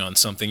working on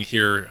something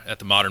here at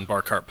the Modern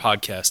Bar Cart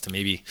podcast to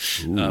maybe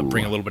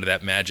bring a little bit of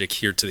that magic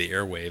here to the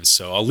airwaves.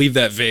 So I'll leave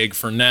that vague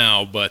for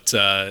now, but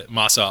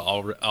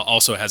Masa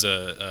also has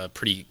a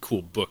pretty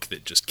cool book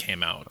that just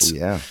came out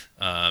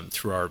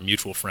through our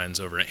mutual friends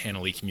over at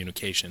Hannah Lee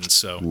Communications.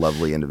 So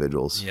lovely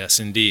individuals. Yes,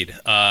 indeed.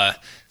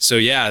 So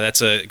yeah,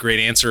 that's a great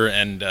answer.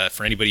 And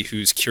for anybody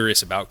who's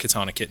curious about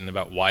Katana Kitten,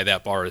 about why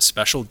that bar is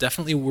special,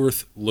 definitely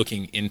worth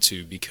looking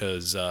into,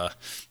 because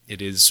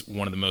it is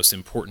one of the most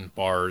important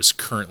bars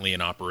currently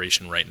in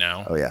operation right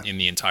now in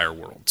the entire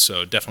world.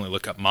 So definitely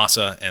look up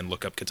Masa and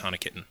look up Katana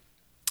Kitten.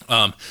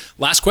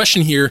 Last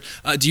question here.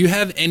 Do you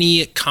have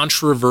any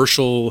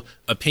controversial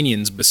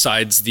opinions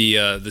besides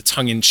the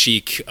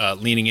tongue-in-cheek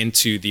leaning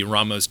into the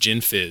Ramos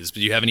Gin Fizz?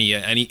 Do you have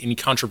any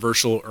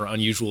controversial or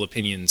unusual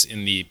opinions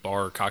in the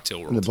bar cocktail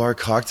world? In the bar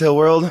cocktail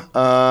world?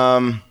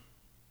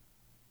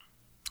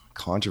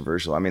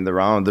 Controversial. I mean, the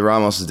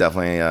Ramos is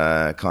definitely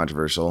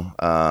controversial,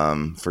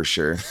 for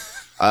sure.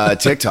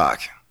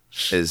 TikTok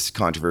is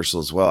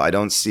controversial as well. I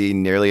don't see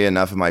nearly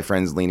enough of my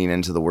friends leaning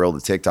into the world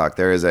of TikTok.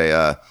 There is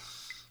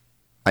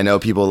I know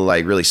people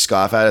like really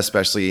scoff at it,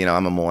 especially,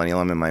 I'm a millennial.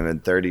 I'm in my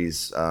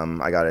mid-30s.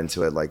 I got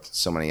into it like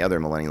so many other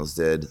millennials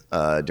did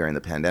during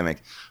the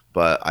pandemic.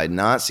 But I've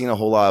not seen a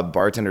whole lot of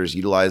bartenders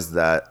utilize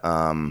that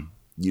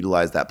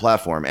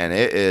platform. And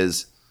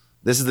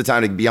this is the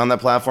time to be on that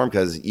platform,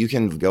 because you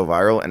can go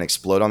viral and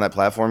explode on that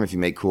platform if you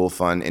make cool,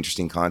 fun,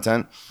 interesting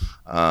content.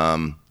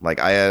 Like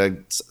I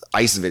had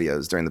ice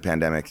videos during the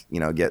pandemic,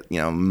 get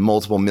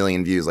multiple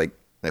million views, like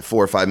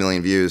 4 or 5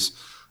 million views.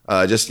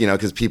 Just,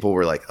 because people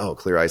were like, oh,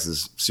 clear ice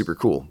is super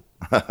cool.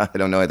 I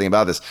don't know anything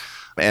about this.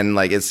 And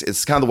like,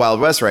 it's kind of the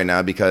Wild West right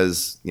now,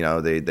 because,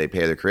 they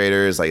pay their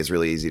creators. Like, it's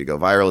really easy to go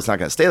viral. It's not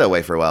going to stay that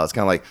way for a while. It's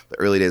kind of like the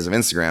early days of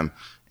Instagram.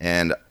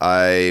 And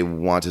I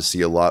want to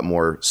see a lot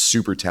more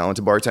super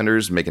talented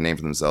bartenders make a name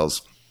for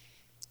themselves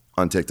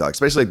on TikTok,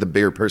 especially like the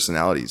bigger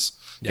personalities,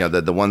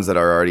 the ones that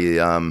are already,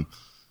 have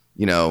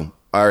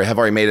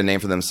already made a name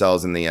for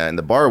themselves in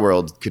the bar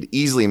world, could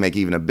easily make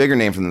even a bigger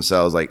name for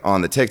themselves like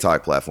on the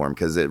TikTok platform,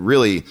 because it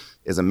really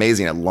is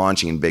amazing at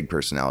launching big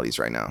personalities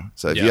right now.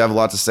 So if you have a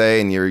lot to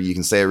say and you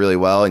can say it really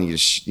well and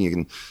you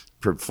can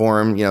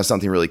perform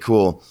something really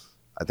cool,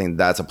 I think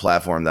that's a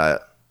platform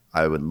that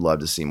I would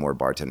love to see more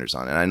bartenders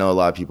on. And I know a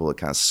lot of people that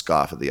kind of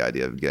scoff at the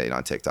idea of getting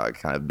on TikTok,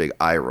 kind of big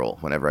eye roll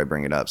whenever I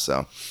bring it up.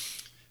 So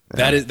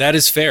that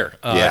is fair.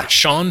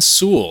 Sean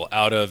Sewell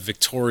out of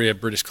Victoria,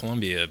 British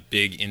Columbia,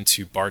 big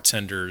into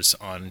bartenders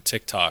on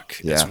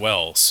TikTok as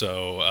well.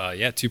 So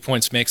 2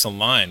 points makes a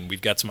line.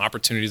 We've got some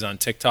opportunities on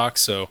TikTok.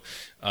 So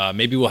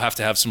maybe we'll have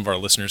to have some of our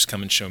listeners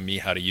come and show me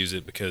how to use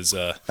it, because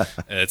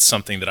it's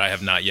something that I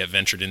have not yet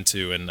ventured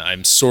into, and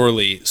I'm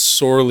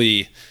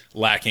sorely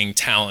lacking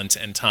talent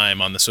and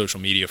time on the social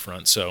media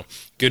front. So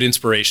good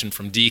inspiration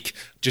from Deke.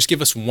 Just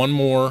give us one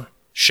more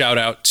shout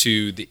out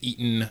to the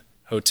Eaton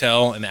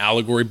Hotel and the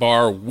Allegory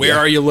Bar. Where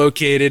are you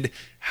located?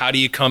 How do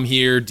you come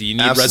here? Do you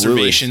need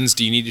reservations?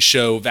 Do you need to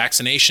show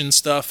vaccination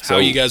stuff? How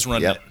are you guys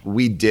running it?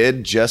 We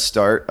did just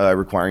start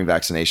requiring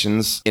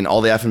vaccinations in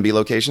all the F&B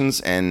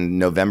locations, and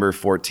November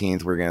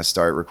 14th, we're going to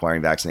start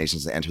requiring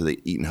vaccinations to enter the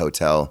Eaton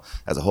Hotel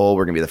as a whole.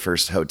 We're going to be the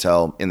first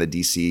hotel in the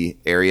DC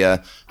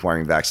area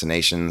requiring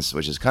vaccinations,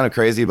 which is kind of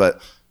crazy,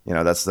 but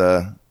that's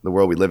the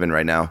world we live in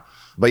right now.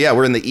 But yeah,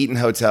 we're in the Eaton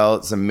Hotel.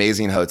 It's an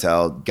amazing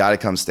hotel. Got to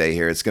come stay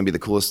here. It's going to be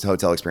the coolest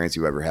hotel experience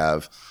you ever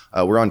have.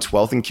 We're on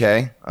 12th and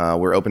K.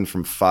 We're open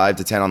from 5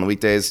 to 10 on the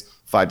weekdays,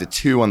 5 to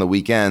 2 on the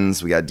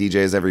weekends. We got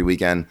DJs every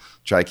weekend.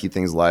 Try to keep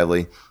things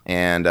lively.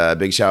 And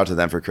big shout out to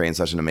them for creating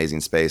such an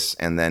amazing space.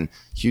 And then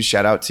huge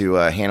shout out to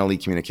Hannah Lee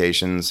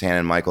Communications, Hannah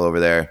and Michael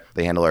over there.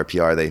 They handle our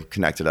PR. They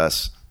connected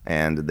us,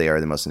 and they are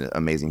the most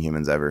amazing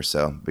humans ever.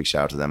 So big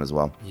shout out to them as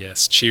well.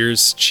 Yes.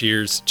 Cheers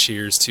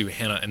to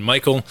Hannah and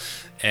Michael.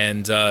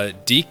 And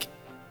Deke,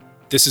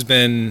 this has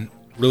been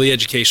really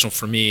educational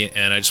for me,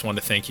 and I just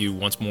wanted to thank you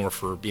once more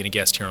for being a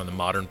guest here on the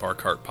Modern Bar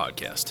Cart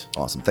podcast.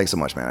 Awesome. Thanks so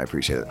much, man. I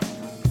appreciate it.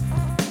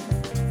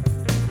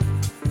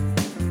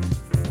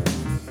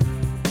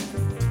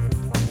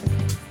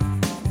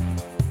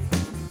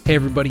 Hey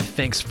everybody,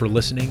 thanks for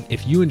listening.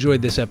 If you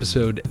enjoyed this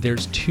episode,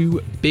 there's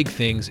two big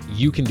things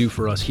you can do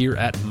for us here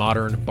at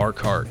Modern Bar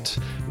Cart.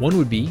 One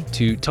would be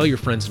to tell your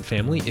friends and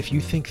family if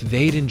you think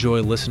they'd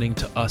enjoy listening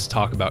to us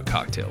talk about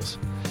cocktails.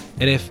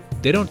 And if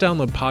they don't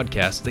download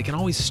podcasts, they can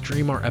always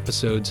stream our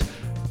episodes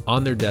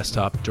on their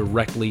desktop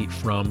directly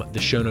from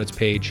the show notes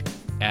page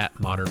at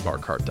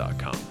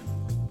modernbarcart.com.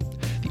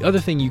 The other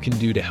thing you can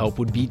do to help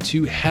would be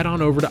to head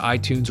on over to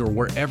iTunes or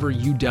wherever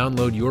you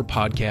download your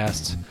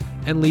podcasts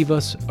and leave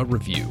us a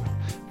review.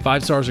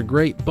 5 stars are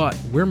great, but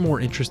we're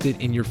more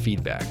interested in your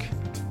feedback.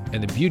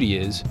 And the beauty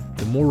is,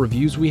 the more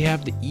reviews we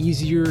have, the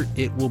easier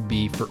it will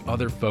be for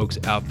other folks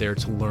out there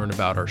to learn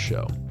about our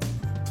show.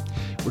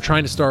 We're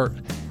trying to start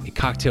a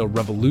cocktail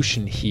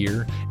revolution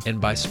here,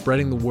 and by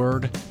spreading the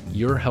word,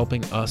 you're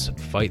helping us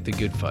fight the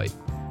good fight.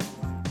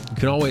 You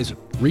can always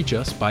reach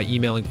us by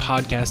emailing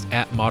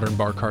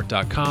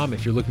podcast@modernbarcart.com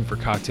if you're looking for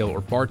cocktail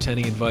or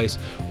bartending advice,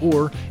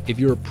 or if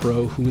you're a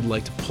pro who would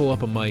like to pull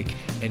up a mic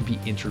and be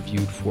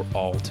interviewed for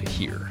all to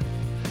hear.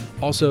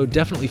 Also,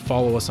 definitely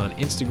follow us on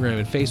Instagram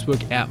and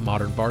Facebook at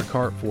Modern Bar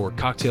Cart for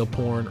cocktail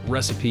porn,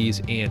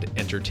 recipes, and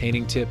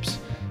entertaining tips.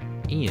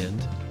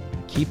 And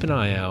keep an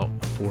eye out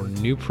for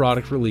new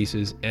product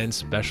releases and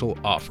special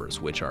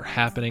offers, which are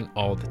happening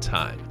all the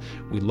time.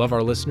 We love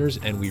our listeners,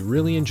 and we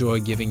really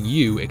enjoy giving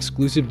you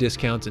exclusive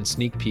discounts and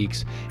sneak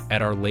peeks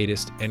at our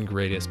latest and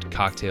greatest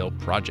cocktail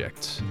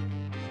projects.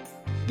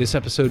 This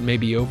episode may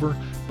be over,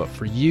 but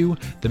for you,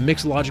 the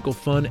mixological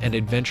fun and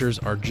adventures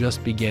are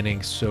just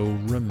beginning, so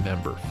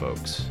remember,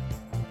 folks,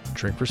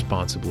 drink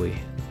responsibly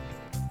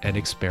and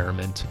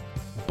experiment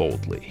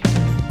boldly.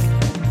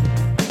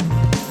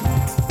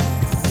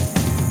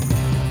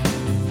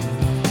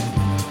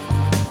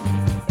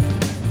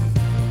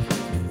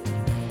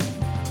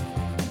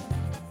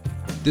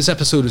 This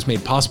episode was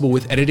made possible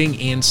with editing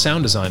and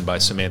sound design by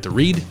Samantha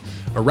Reed,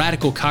 a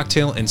radical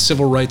cocktail and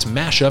civil rights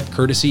mashup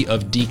courtesy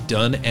of Deke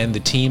Dunne and the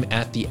team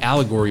at the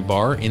Allegory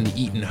Bar in the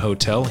Eaton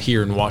Hotel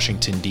here in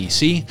Washington,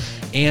 D.C.,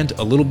 and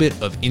a little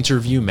bit of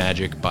interview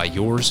magic by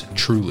yours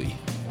truly.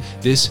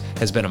 This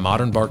has been a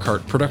Modern Bar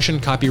Cart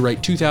production,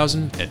 copyright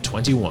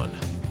 2021.